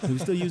Ebonics? Do we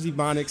still use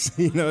Ebonics?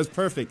 It's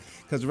perfect.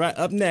 Because right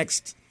up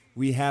next,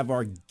 we have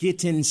our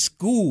Getting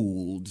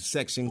Schooled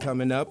section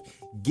coming up.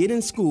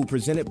 Getting Schooled,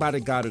 presented by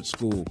the Goddard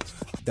School.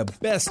 The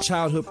best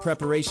childhood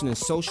preparation in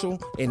social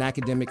and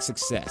academic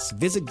success.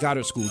 Visit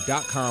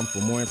GoddardSchool.com for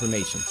more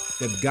information.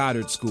 The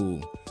Goddard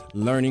School.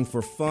 Learning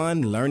for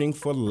fun, learning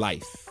for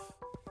life.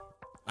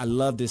 I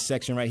love this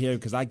section right here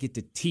because I get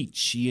to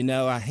teach.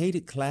 I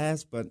hated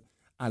class, but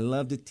I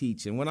love to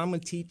teach. And what I'm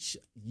going to teach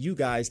you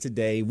guys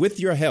today,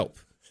 with your help,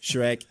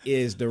 Shrek,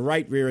 is the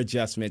right rear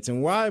adjustments.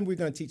 And why are we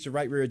going to teach the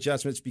right rear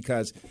adjustments?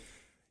 Because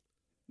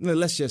all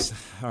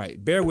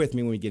right, bear with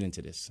me when we get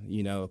into this.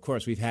 Of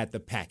course, we've had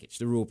the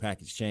rule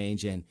package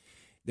change, and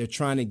they're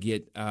trying to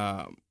get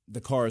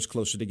the cars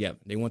closer together.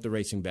 They want the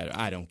racing better.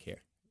 I don't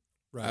care.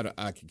 Right.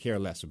 I could care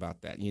less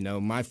about that.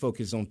 My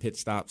focus on pit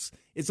stops.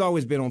 It's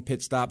always been on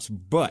pit stops,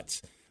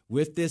 but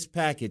with this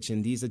package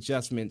and these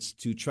adjustments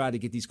to try to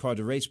get these cars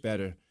to race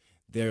better,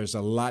 there's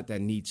a lot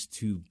that needs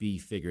to be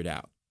figured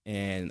out.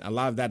 And a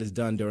lot of that is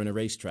done during a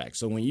racetrack.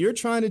 So when you're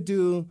trying to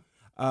do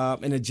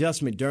an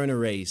adjustment during a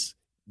race,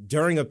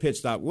 during a pit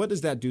stop, what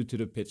does that do to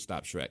the pit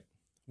stop, Shrek?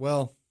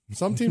 Well,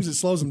 some teams it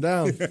slows them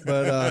down,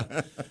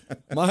 but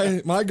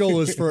my goal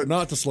is for it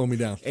not to slow me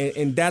down.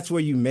 And that's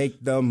where you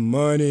make the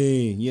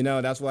money.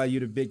 That's why you're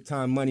the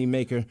big-time money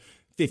maker,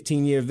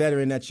 15-year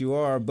veteran that you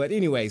are. But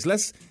anyways,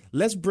 let's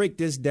break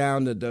this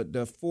down to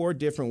the 4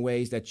 different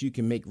ways that you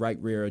can make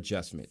right rear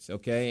adjustments,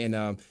 okay?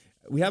 And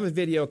we have a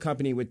video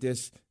accompanied with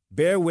this.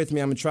 Bear with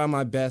me. I'm going to try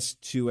my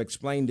best to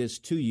explain this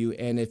to you.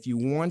 And if you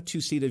want to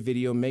see the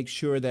video, make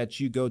sure that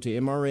you go to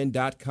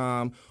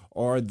MRN.com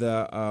or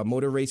the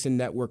Motor Racing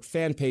Network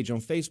fan page on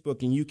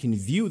Facebook, and you can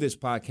view this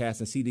podcast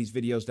and see these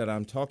videos that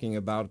I'm talking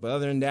about. But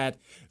other than that,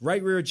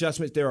 right rear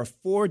adjustments, there are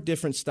 4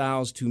 different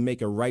styles to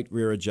make a right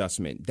rear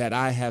adjustment that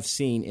I have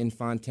seen in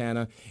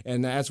Fontana.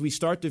 And as we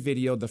start the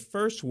video, the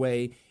first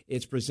way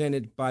it's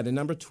presented by the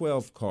number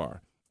 12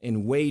 car.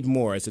 And Wade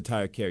Moore as a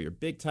tire carrier.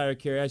 Big tire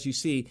carrier. As you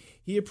see,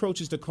 he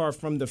approaches the car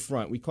from the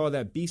front. We call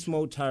that beast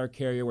mode tire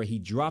carrier, where he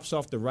drops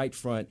off the right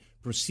front,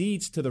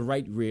 proceeds to the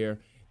right rear,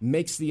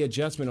 makes the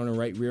adjustment on the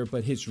right rear,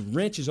 but his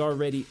wrench is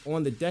already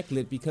on the deck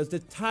lid because the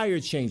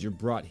tire changer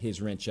brought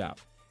his wrench out.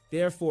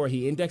 Therefore,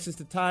 he indexes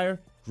the tire,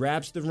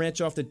 grabs the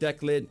wrench off the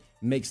deck lid,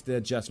 makes the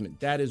adjustment.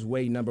 That is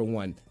way number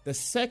 1. The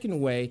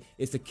second way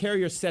is the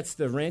carrier sets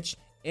the wrench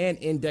and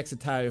index the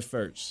tire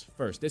first.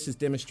 This is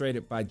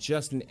demonstrated by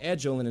Justin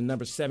Edgell in the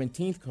number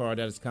 17th car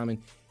that is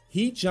coming.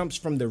 He jumps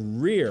from the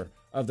rear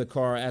of the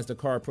car as the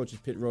car approaches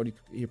pit road.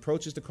 He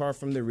approaches the car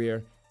from the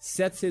rear,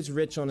 sets his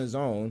wrench on his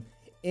own,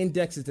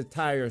 indexes the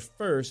tire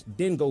first,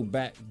 then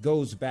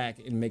goes back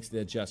and makes the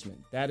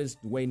adjustment. That is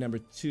way number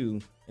 2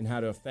 in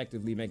how to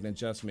effectively make an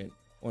adjustment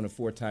on a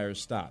 4-tire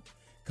stop.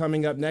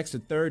 Coming up next, the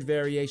third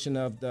variation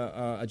of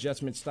the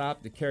adjustment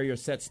stop, the carrier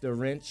sets the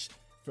wrench,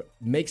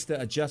 makes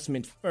the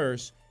adjustment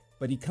first,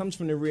 but he comes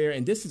from the rear,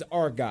 and this is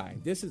our guy.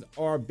 This is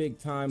our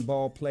big-time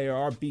ball player,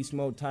 our beast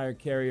mode tire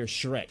carrier,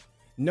 Shrek.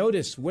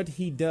 Notice what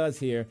he does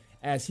here.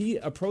 As he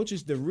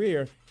approaches the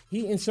rear,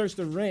 he inserts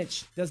the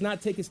wrench, does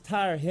not take his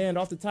hand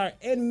off the tire,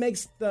 and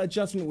makes the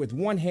adjustment with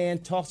one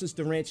hand, tosses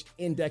the wrench,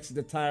 indexes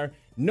the tire.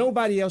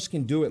 Nobody else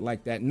can do it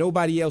like that.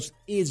 Nobody else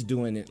is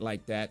doing it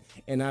like that,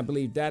 and I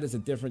believe that is a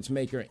difference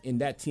maker in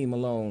that team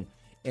alone.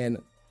 And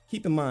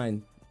keep in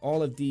mind,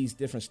 all of these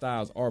different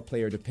styles are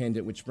player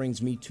dependent, which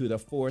brings me to the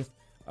 4th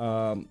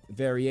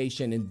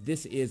variation, and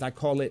this is, I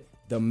call it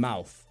the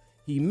mouth.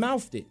 He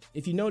mouthed it.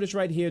 If you notice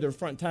right here, the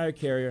front tire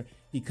carrier,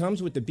 he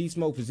comes with the beast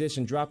mode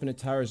position, dropping the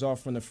tires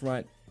off from the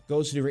front,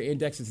 goes to the rear,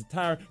 indexes the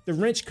tire. The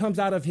wrench comes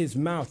out of his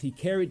mouth. He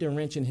carried the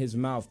wrench in his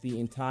mouth the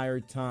entire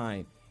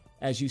time.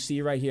 As you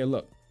see right here,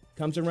 look,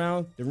 comes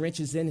around, the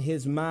wrench is in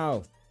his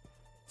mouth.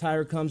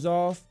 Tire comes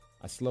off.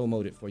 I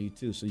slow-moed it for you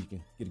too so you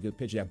can get a good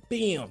picture.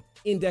 Bam!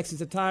 Indexes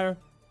the tire.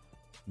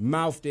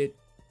 Mouthed it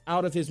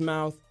out of his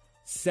mouth,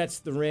 sets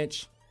the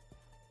wrench,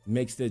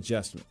 makes the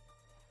adjustment.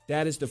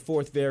 That is the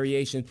 4th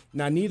variation.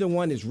 Now, neither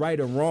one is right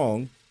or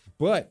wrong,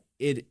 but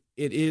it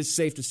is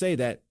safe to say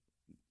that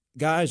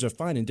guys are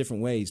finding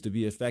different ways to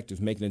be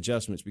effective making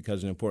adjustments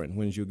because they're important.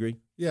 Wouldn't you agree?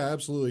 Yeah,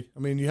 absolutely. I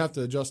mean, you have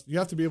to adjust. You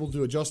have to be able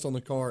to adjust on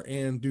the car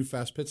and do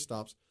fast pit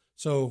stops.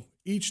 So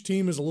each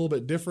team is a little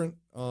bit different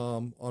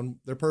on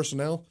their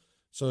personnel.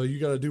 So you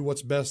got to do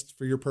what's best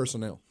for your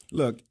personnel.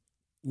 Look,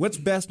 what's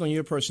best on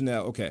your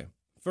personnel? Okay,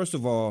 first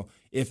of all,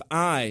 if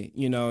I,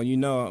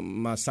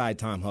 my side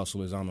time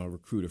hustle is I'm a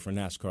recruiter for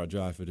NASCAR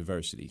Drive for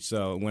Diversity.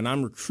 So when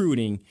I'm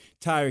recruiting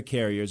tire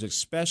carriers,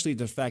 especially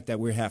the fact that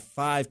we have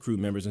 5 crew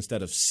members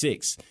instead of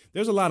 6,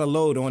 there's a lot of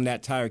load on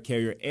that tire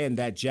carrier and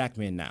that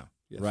jackman now.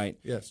 Yes. Right?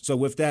 Yes. So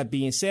with that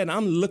being said,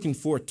 I'm looking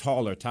for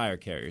taller tire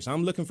carriers.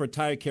 I'm looking for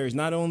tire carriers.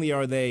 Not only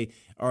are they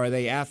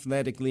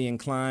athletically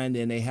inclined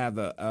and they have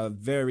a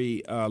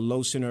very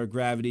low center of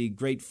gravity,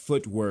 great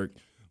footwork,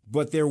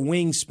 but their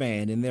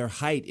wingspan and their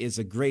height is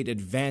a great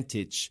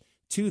advantage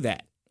to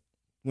that.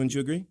 Wouldn't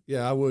you agree?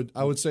 Yeah, I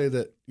would say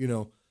that,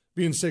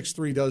 being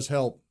 6'3" does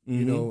help,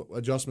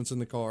 adjustments in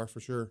the car for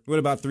sure. What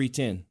about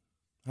 310?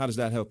 How does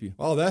that help you?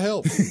 Oh, that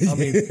helps. I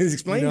mean,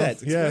 explain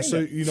that.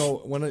 Explain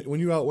that.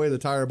 When you outweigh the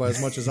tire by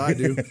as much as I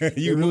do,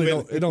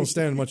 it don't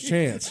stand much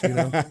chance.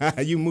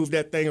 You move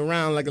that thing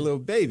around like a little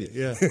baby.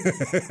 Yeah,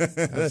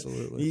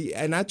 absolutely.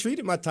 And I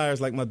treated my tires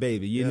like my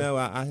baby.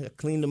 I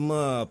cleaned them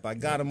up. I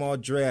got them all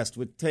dressed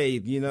with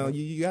tape. You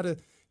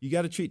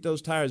gotta treat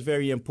those tires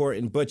very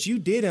important. But you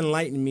did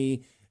enlighten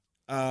me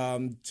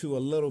to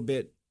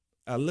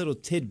a little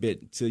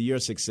tidbit to your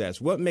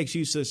success. What makes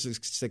you so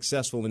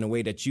successful in the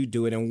way that you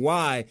do it, and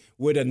why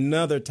would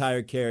another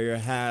tire carrier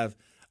have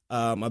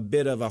a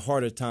bit of a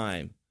harder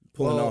time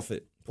pulling off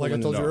it? Like I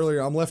told you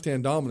earlier, I'm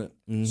left-hand dominant,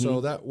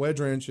 so that wedge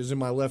wrench is in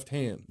my left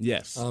hand.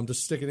 Yes. To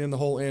stick it in the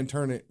hole and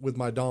turn it with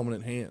my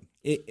dominant hand.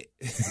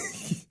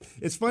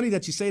 It's funny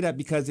that you say that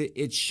because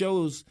it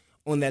shows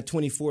on that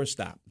 24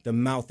 stop, the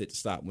mouthed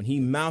stop. When he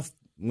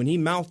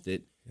mouthed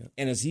it,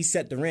 and as he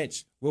set the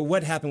wrench, well,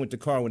 what happened with the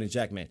car when it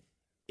jackman?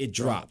 It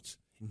dropped.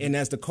 Mm-hmm. And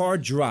as the car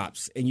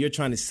drops and you're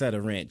trying to set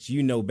a wrench,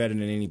 you know better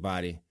than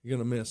anybody. You're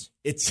going to miss.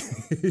 It's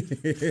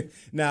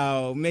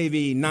now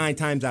maybe 9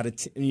 times out of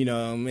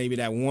 10, maybe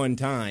that one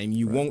time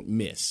you won't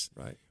miss.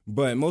 Right.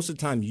 But most of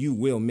the time you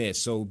will miss.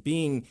 So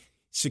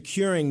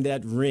securing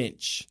that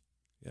wrench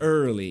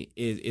early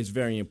is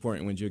very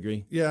important. Would you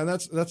agree? Yeah, and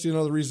that's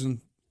another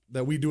reason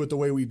that we do it the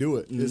way we do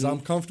it, is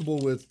I'm comfortable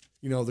with,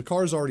 the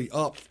car's already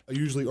up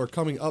usually or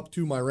coming up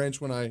to my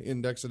wrench when I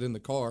index it in the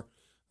car.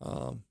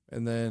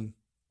 And then,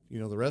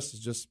 the rest is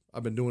just,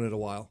 I've been doing it a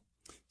while.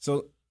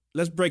 So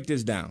let's break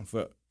this down.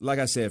 Like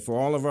I said, for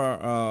all of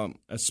our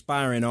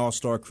aspiring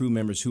all-star crew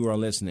members who are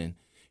listening,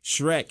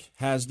 Shrek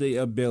has the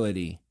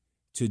ability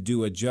to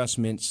do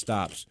adjustment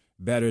stops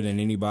better than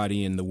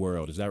anybody in the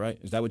world. Is that right?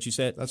 Is that what you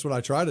said? That's what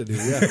I try to do,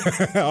 yeah.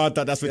 Oh, I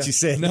thought that's what you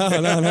said. No,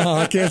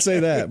 I can't say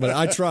that, but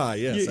I try,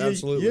 yes,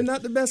 absolutely. You're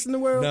not the best in the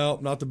world? No,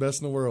 not the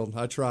best in the world.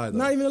 I try, though.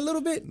 Not even a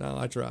little bit? No,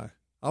 I try.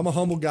 I'm a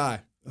humble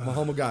guy.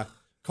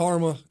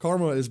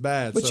 Karma is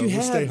bad, but so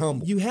stay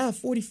humble. You have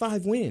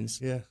 45 wins.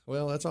 Yeah,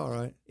 well, that's all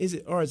right. Is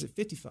it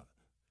 55?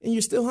 And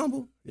you're still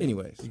humble? Yeah.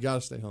 Anyways. You got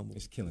to stay humble.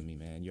 It's killing me,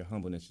 man. Your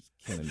humbleness is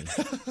killing me.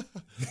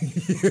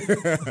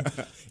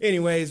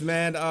 Anyways,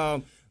 man,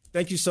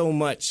 thank you so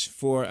much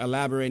for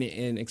elaborating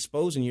and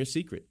exposing your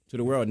secret to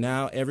the world.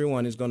 Now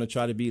everyone is going to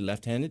try to be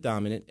left-handed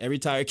dominant. Every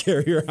tire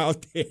carrier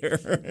out there.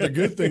 The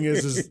good thing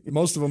is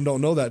most of them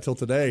don't know that till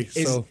today.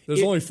 So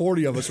there's only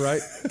 40 of us,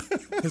 right?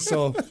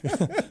 So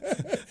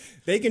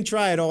they can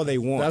try it all they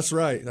want. That's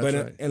right.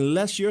 But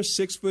unless you're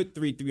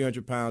 6'3",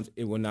 300 pounds,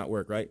 it will not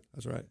work, right?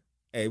 That's right.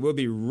 Hey, we'll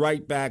be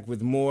right back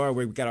with more.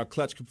 We've got our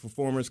clutch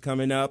performers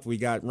coming up. We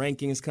got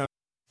rankings coming.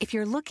 If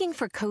you're looking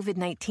for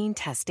COVID-19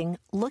 testing,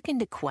 look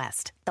into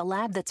Quest, the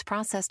lab that's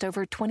processed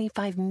over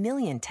 25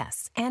 million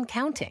tests and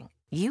counting.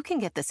 You can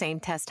get the same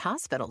test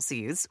hospitals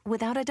use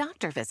without a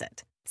doctor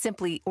visit.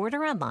 Simply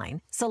order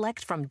online,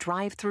 select from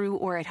drive-through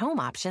or at-home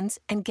options,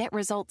 and get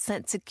results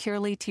sent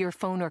securely to your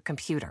phone or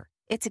computer.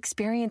 It's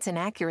experience and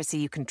accuracy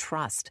you can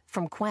trust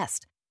from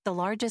Quest, the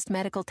largest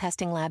medical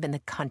testing lab in the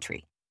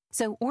country.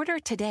 So order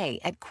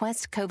today at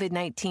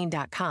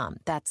questcovid19.com.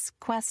 That's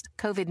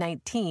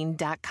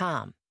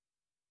questcovid19.com.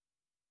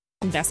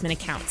 Investment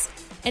accounts.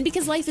 And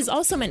because life is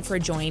also meant for a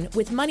join,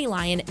 with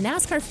MoneyLion,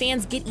 NASCAR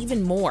fans get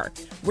even more.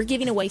 We're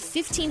giving away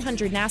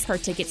 1,500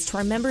 NASCAR tickets to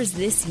our members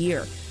this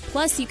year.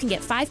 Plus, you can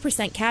get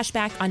 5% cash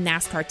back on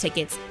NASCAR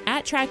tickets,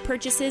 at-track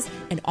purchases,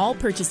 and all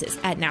purchases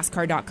at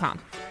NASCAR.com.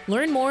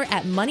 Learn more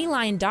at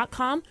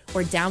MoneyLion.com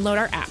or download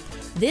our app.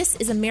 This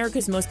is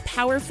America's most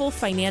powerful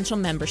financial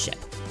membership.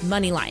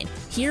 MoneyLion.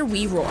 Here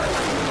we roar.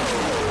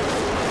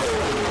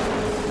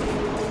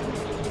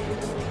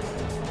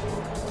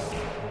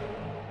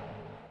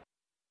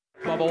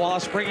 Bubba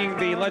Wallace bringing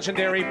the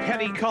legendary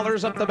penny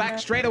colors up the back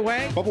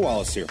straightaway. Bubba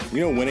Wallace here.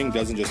 You know, winning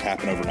doesn't just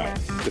happen overnight.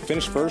 To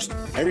finish first,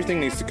 everything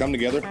needs to come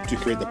together to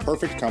create the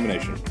perfect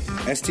combination.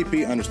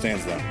 STP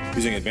understands that.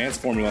 Using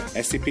advanced formula,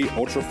 STP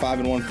Ultra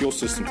 5-in-1 Fuel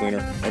System Cleaner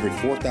every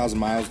 4,000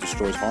 miles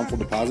destroys harmful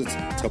deposits to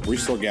help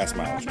restore gas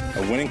mileage.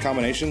 A winning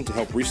combination to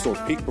help restore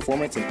peak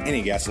performance in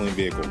any gasoline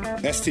vehicle.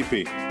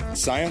 STP.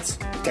 Science,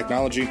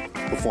 technology,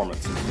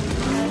 performance.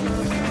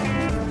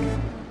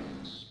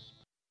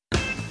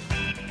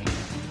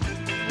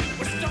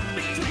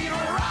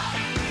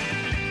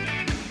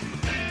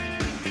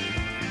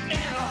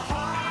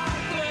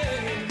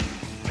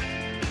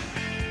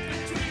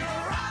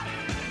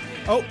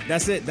 Oh,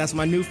 that's it. That's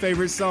my new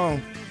favorite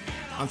song.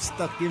 I'm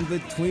stuck in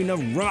between a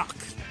rock,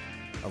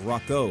 a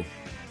Rocco,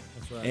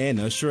 right, and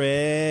a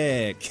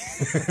Shrek.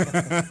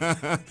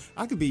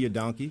 I could be your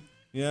donkey.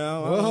 You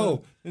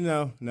know?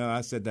 Whoa. No, I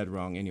said that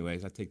wrong.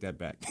 Anyways, I take that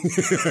back.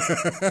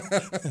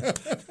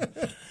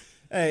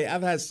 Hey,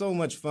 I've had so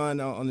much fun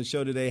on the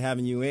show today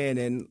having you in,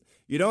 and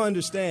you don't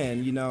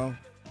understand,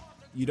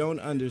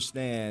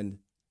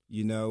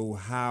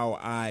 how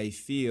I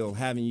feel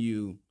having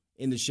you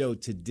in the show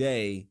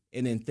today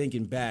and then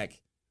thinking back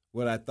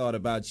what I thought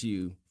about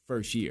you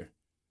first year.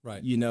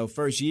 Right.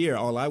 First year,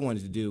 all I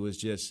wanted to do was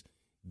just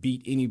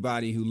beat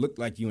anybody who looked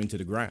like you into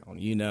the ground,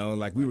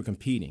 like we were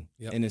competing.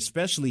 Yep. And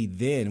especially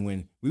then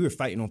when we were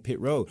fighting on pit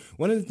road.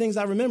 One of the things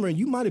I remember, and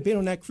you might have been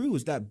on that crew,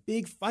 was that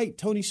big fight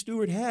Tony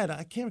Stewart had.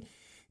 I can't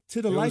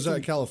to the life. It was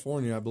at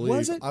California, I believe.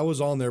 Was it? I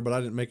was on there, but I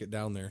didn't make it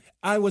down there.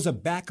 I was a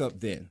backup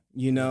then,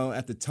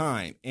 at the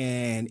time.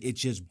 And it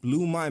just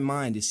blew my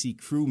mind to see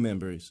crew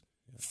members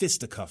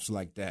fisticuffs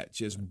like that,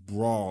 just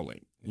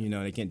brawling.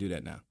 They can't do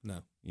that now.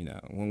 No.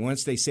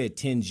 Once they said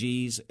 10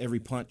 G's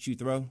every punch you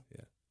throw,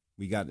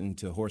 we got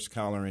into horse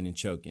collaring and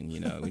choking.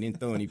 We didn't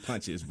throw any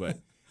punches, but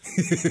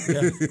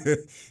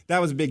that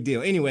was a big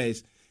deal.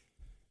 Anyways,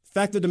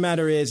 fact of the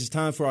matter is, it's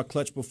time for our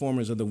clutch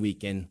performers of the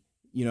week. And,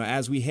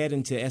 as we head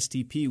into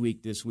STP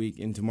week this week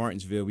into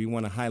Martinsville, we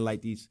want to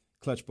highlight these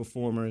clutch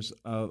performers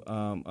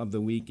of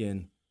the week,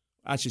 and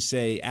I should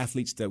say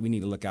athletes that we need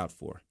to look out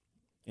for.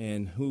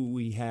 And who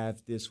we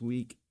have this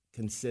week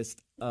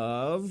consists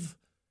of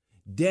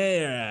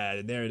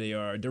there they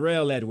are,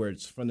 Darrell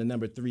Edwards from the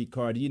number 3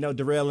 car. Do you know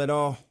Darrell at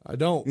all? I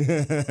don't.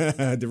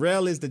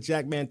 Darrell is the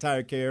Jackman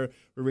tire carrier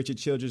for Richard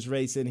Childress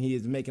Racing. He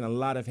is making a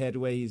lot of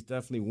headway. He's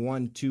definitely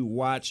one to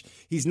watch.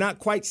 He's not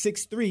quite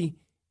 6'3",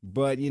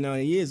 but,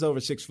 he is over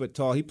 6 foot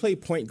tall. He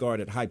played point guard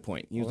at High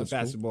Point. He was a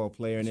basketball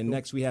player. And then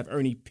next we have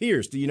Ernie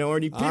Pierce. Do you know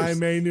Ernie Pierce? I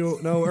may know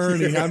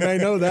Ernie. I may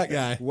know that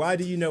guy. Why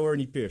do you know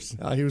Ernie Pierce?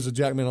 He was a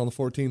Jackman on the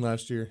 14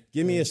 last year.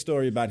 Give me a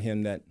story about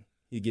him that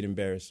you get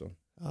embarrassed on.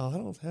 I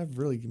don't have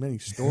really many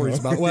stories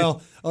about.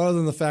 Well, other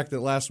than the fact that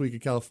last week in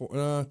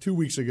California, 2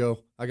 weeks ago,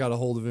 I got a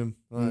hold of him.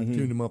 I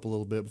tuned him up a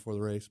little bit before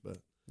the race, but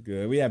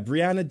Good. We have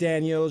Brianna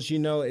Daniels. You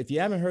know, if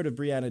you haven't heard of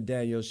Brianna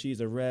Daniels, she's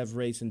a Rev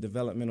Race and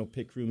Developmental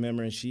Pit Crew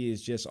member, and she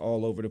is just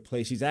all over the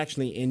place. She's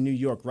actually in New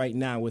York right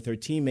now with her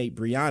teammate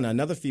Brianna,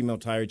 another female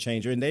tire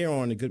changer, and they are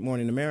on the Good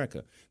Morning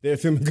America. They're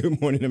filming Good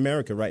Morning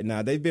America right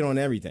now. They've been on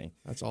everything.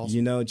 That's awesome.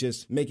 You know,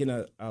 just making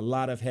a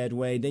lot of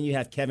headway. Then you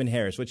have Kevin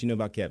Harris. What you know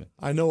about Kevin?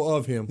 I know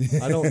of him.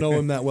 I don't know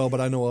him that well,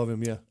 but I know of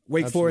him, yeah.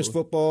 Wake Forest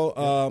football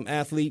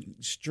athlete,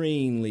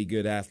 extremely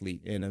good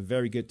athlete, and a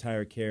very good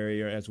tire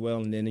carrier as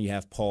well. And then you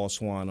have Paul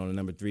Swan on the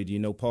number 3. Do you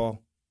know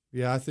Paul?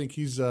 Yeah, I think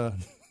he's got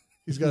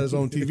his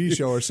own TV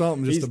show or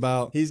something.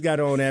 He's got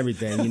on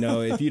everything. You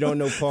know, if you don't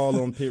know Paul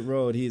on pit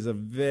road, he's a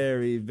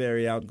very,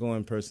 very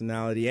outgoing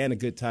personality and a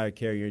good tire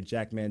carrier.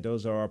 Jack, man,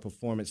 those are our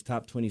Performance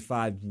Top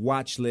 25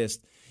 watch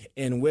list.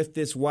 And with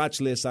this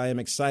watch list, I am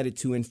excited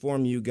to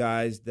inform you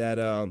guys that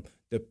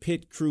the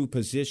pit crew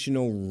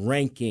positional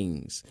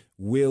rankings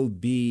will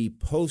be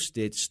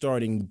posted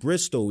starting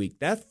Bristol week.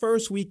 That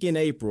first week in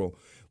April,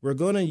 we're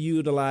going to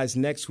utilize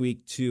next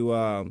week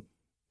to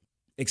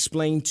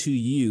explain to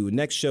you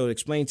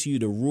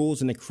the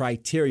rules and the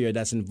criteria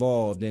that's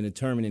involved in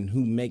determining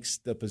who makes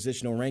the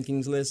positional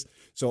rankings list.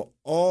 So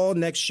all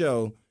next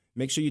show,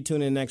 make sure you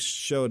tune in next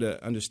show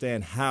to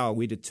understand how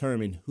we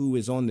determine who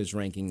is on this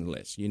ranking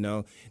list. You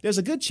know, there's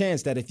a good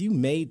chance that if you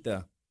made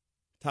the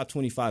Top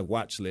 25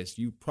 watch list,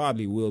 you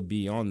probably will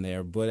be on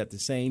there. But at the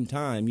same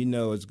time, you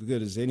know as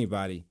good as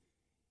anybody,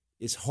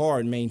 it's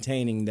hard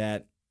maintaining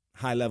that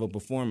high-level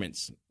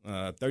performance.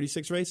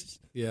 36 races?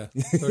 Yeah,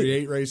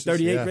 38 races.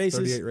 38 races?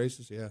 38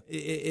 races, yeah.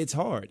 It's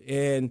hard.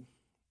 And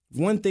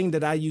one thing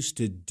that I used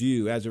to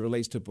do as it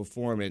relates to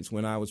performance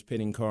when I was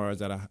pitting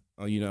cars at a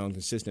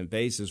consistent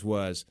basis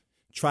was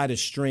try to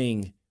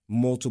string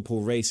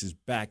multiple races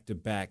back to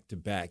back to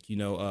back,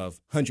 of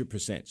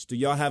 100%. Do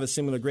y'all have a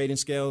similar grading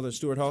scale to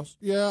Stuart Haas?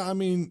 Yeah, I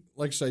mean,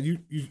 like I said, you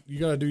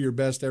got to do your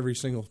best every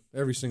single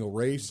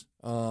race,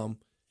 and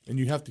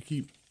you have to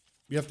keep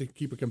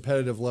a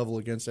competitive level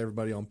against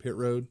everybody on pit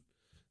road.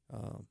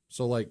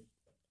 So like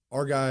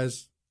our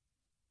guys,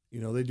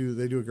 they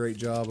do a great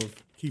job of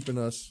keeping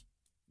us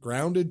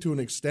grounded to an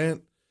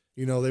extent.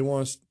 They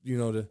want us,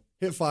 to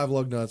hit 5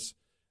 lug nuts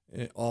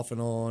off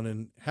and on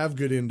and have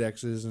good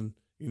indexes and,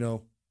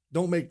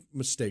 don't make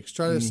mistakes.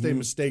 Try to stay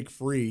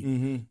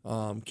mistake-free.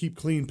 Keep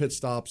clean pit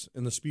stops,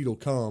 and the speed will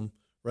come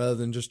rather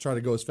than just try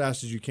to go as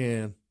fast as you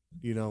can,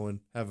 and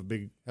have a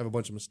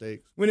bunch of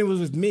mistakes. When it was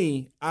with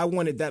me, I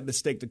wanted that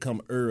mistake to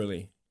come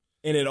early,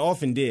 and it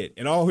often did.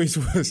 It always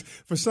was.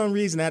 For some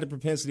reason, I had a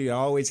propensity to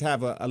always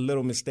have a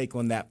little mistake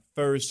on that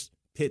first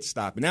pit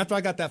stop. And after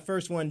I got that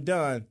first one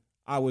done,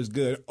 I was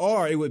good.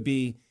 Or it would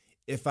be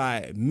if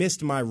I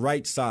missed my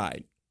right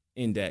side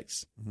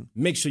index,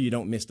 make sure you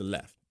don't miss the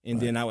left. And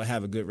then I would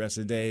have a good rest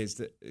of the day.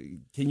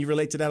 Can you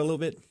relate to that a little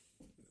bit?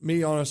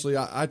 Me, honestly,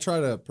 I try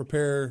to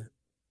prepare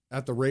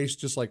at the race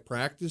just like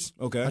practice.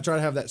 Okay. I try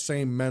to have that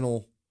same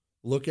mental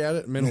look at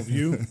it, mental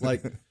view.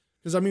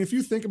 Because, I mean, if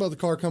you think about the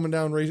car coming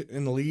down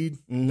in the lead,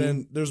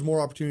 then there's more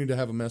opportunity to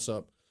have a mess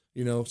up.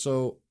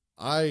 So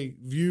I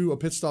view a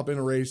pit stop in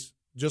a race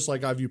just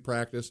like I view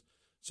practice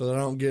so that I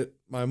don't get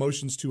my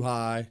emotions too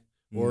high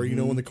or,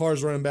 when the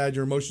car's running bad,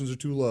 your emotions are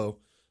too low.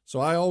 So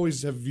I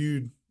always have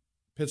viewed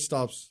pit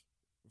stops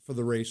for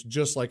the race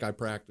just like I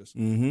practice.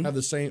 Try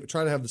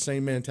to have the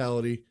same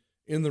mentality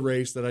in the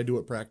race that I do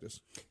at practice.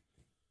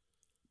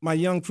 My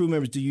young crew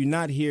members, do you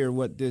not hear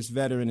what this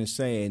veteran is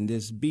saying,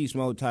 this beast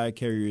mode tire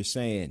carrier is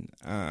saying?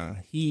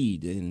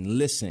 Heed and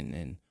listen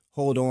and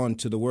hold on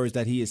to the words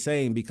that he is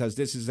saying, because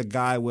this is a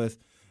guy with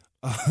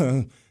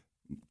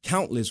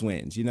countless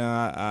wins.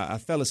 I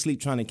fell asleep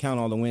trying to count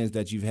all the wins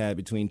that you've had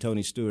between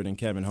Tony Stewart and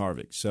Kevin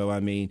Harvick. So, I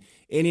mean,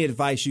 any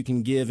advice you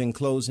can give in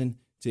closing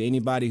to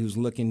anybody who's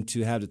looking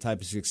to have the type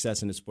of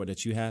success in the sport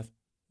that you have?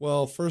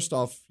 Well, first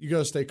off, you got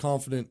to stay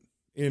confident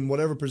in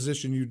whatever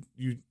position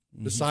you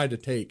decide to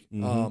take.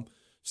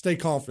 Stay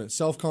confident.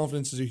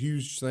 Self-confidence is a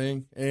huge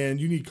thing,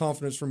 and you need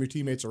confidence from your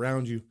teammates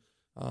around you.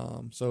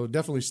 So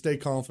definitely stay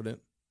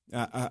confident.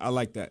 I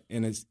like that.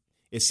 And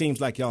it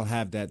seems like y'all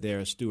have that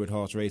there at Stuart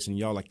Haas Racing.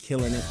 Y'all are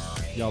killing it.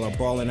 Y'all are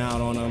balling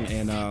out on them.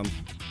 And, I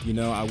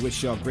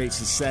wish y'all great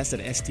success at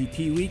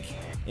STP Week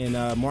in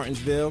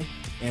Martinsville.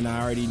 And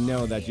I already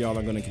know that y'all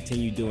are going to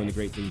continue doing the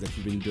great things that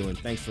you've been doing.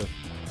 Thanks for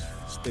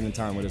spending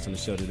time with us on the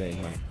show today,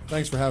 Mike.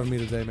 Thanks for having me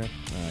today, man.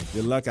 All right.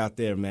 Good luck out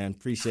there, man.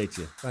 Appreciate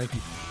you. Thank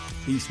you.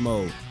 Beast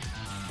mode.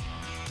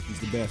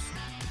 He's the best.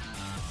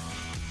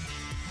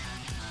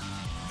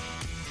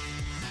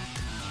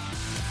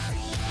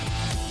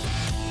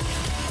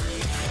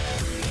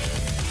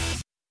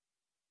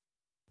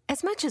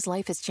 As much as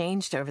life has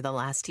changed over the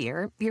last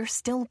year, you're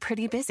still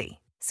pretty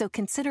busy. So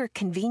consider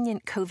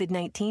convenient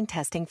COVID-19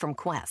 testing from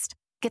Quest.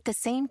 Get the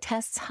same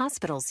tests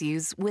hospitals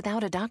use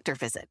without a doctor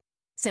visit.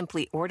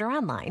 Simply order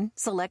online,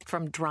 select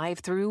from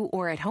drive-through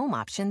or at-home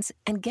options,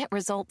 and get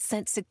results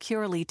sent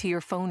securely to your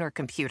phone or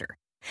computer.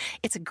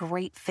 It's a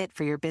great fit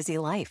for your busy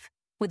life.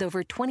 With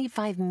over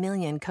 25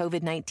 million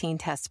COVID-19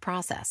 tests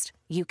processed,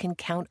 you can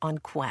count on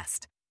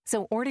Quest.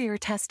 So order your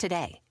test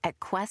today at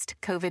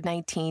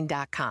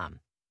questcovid19.com.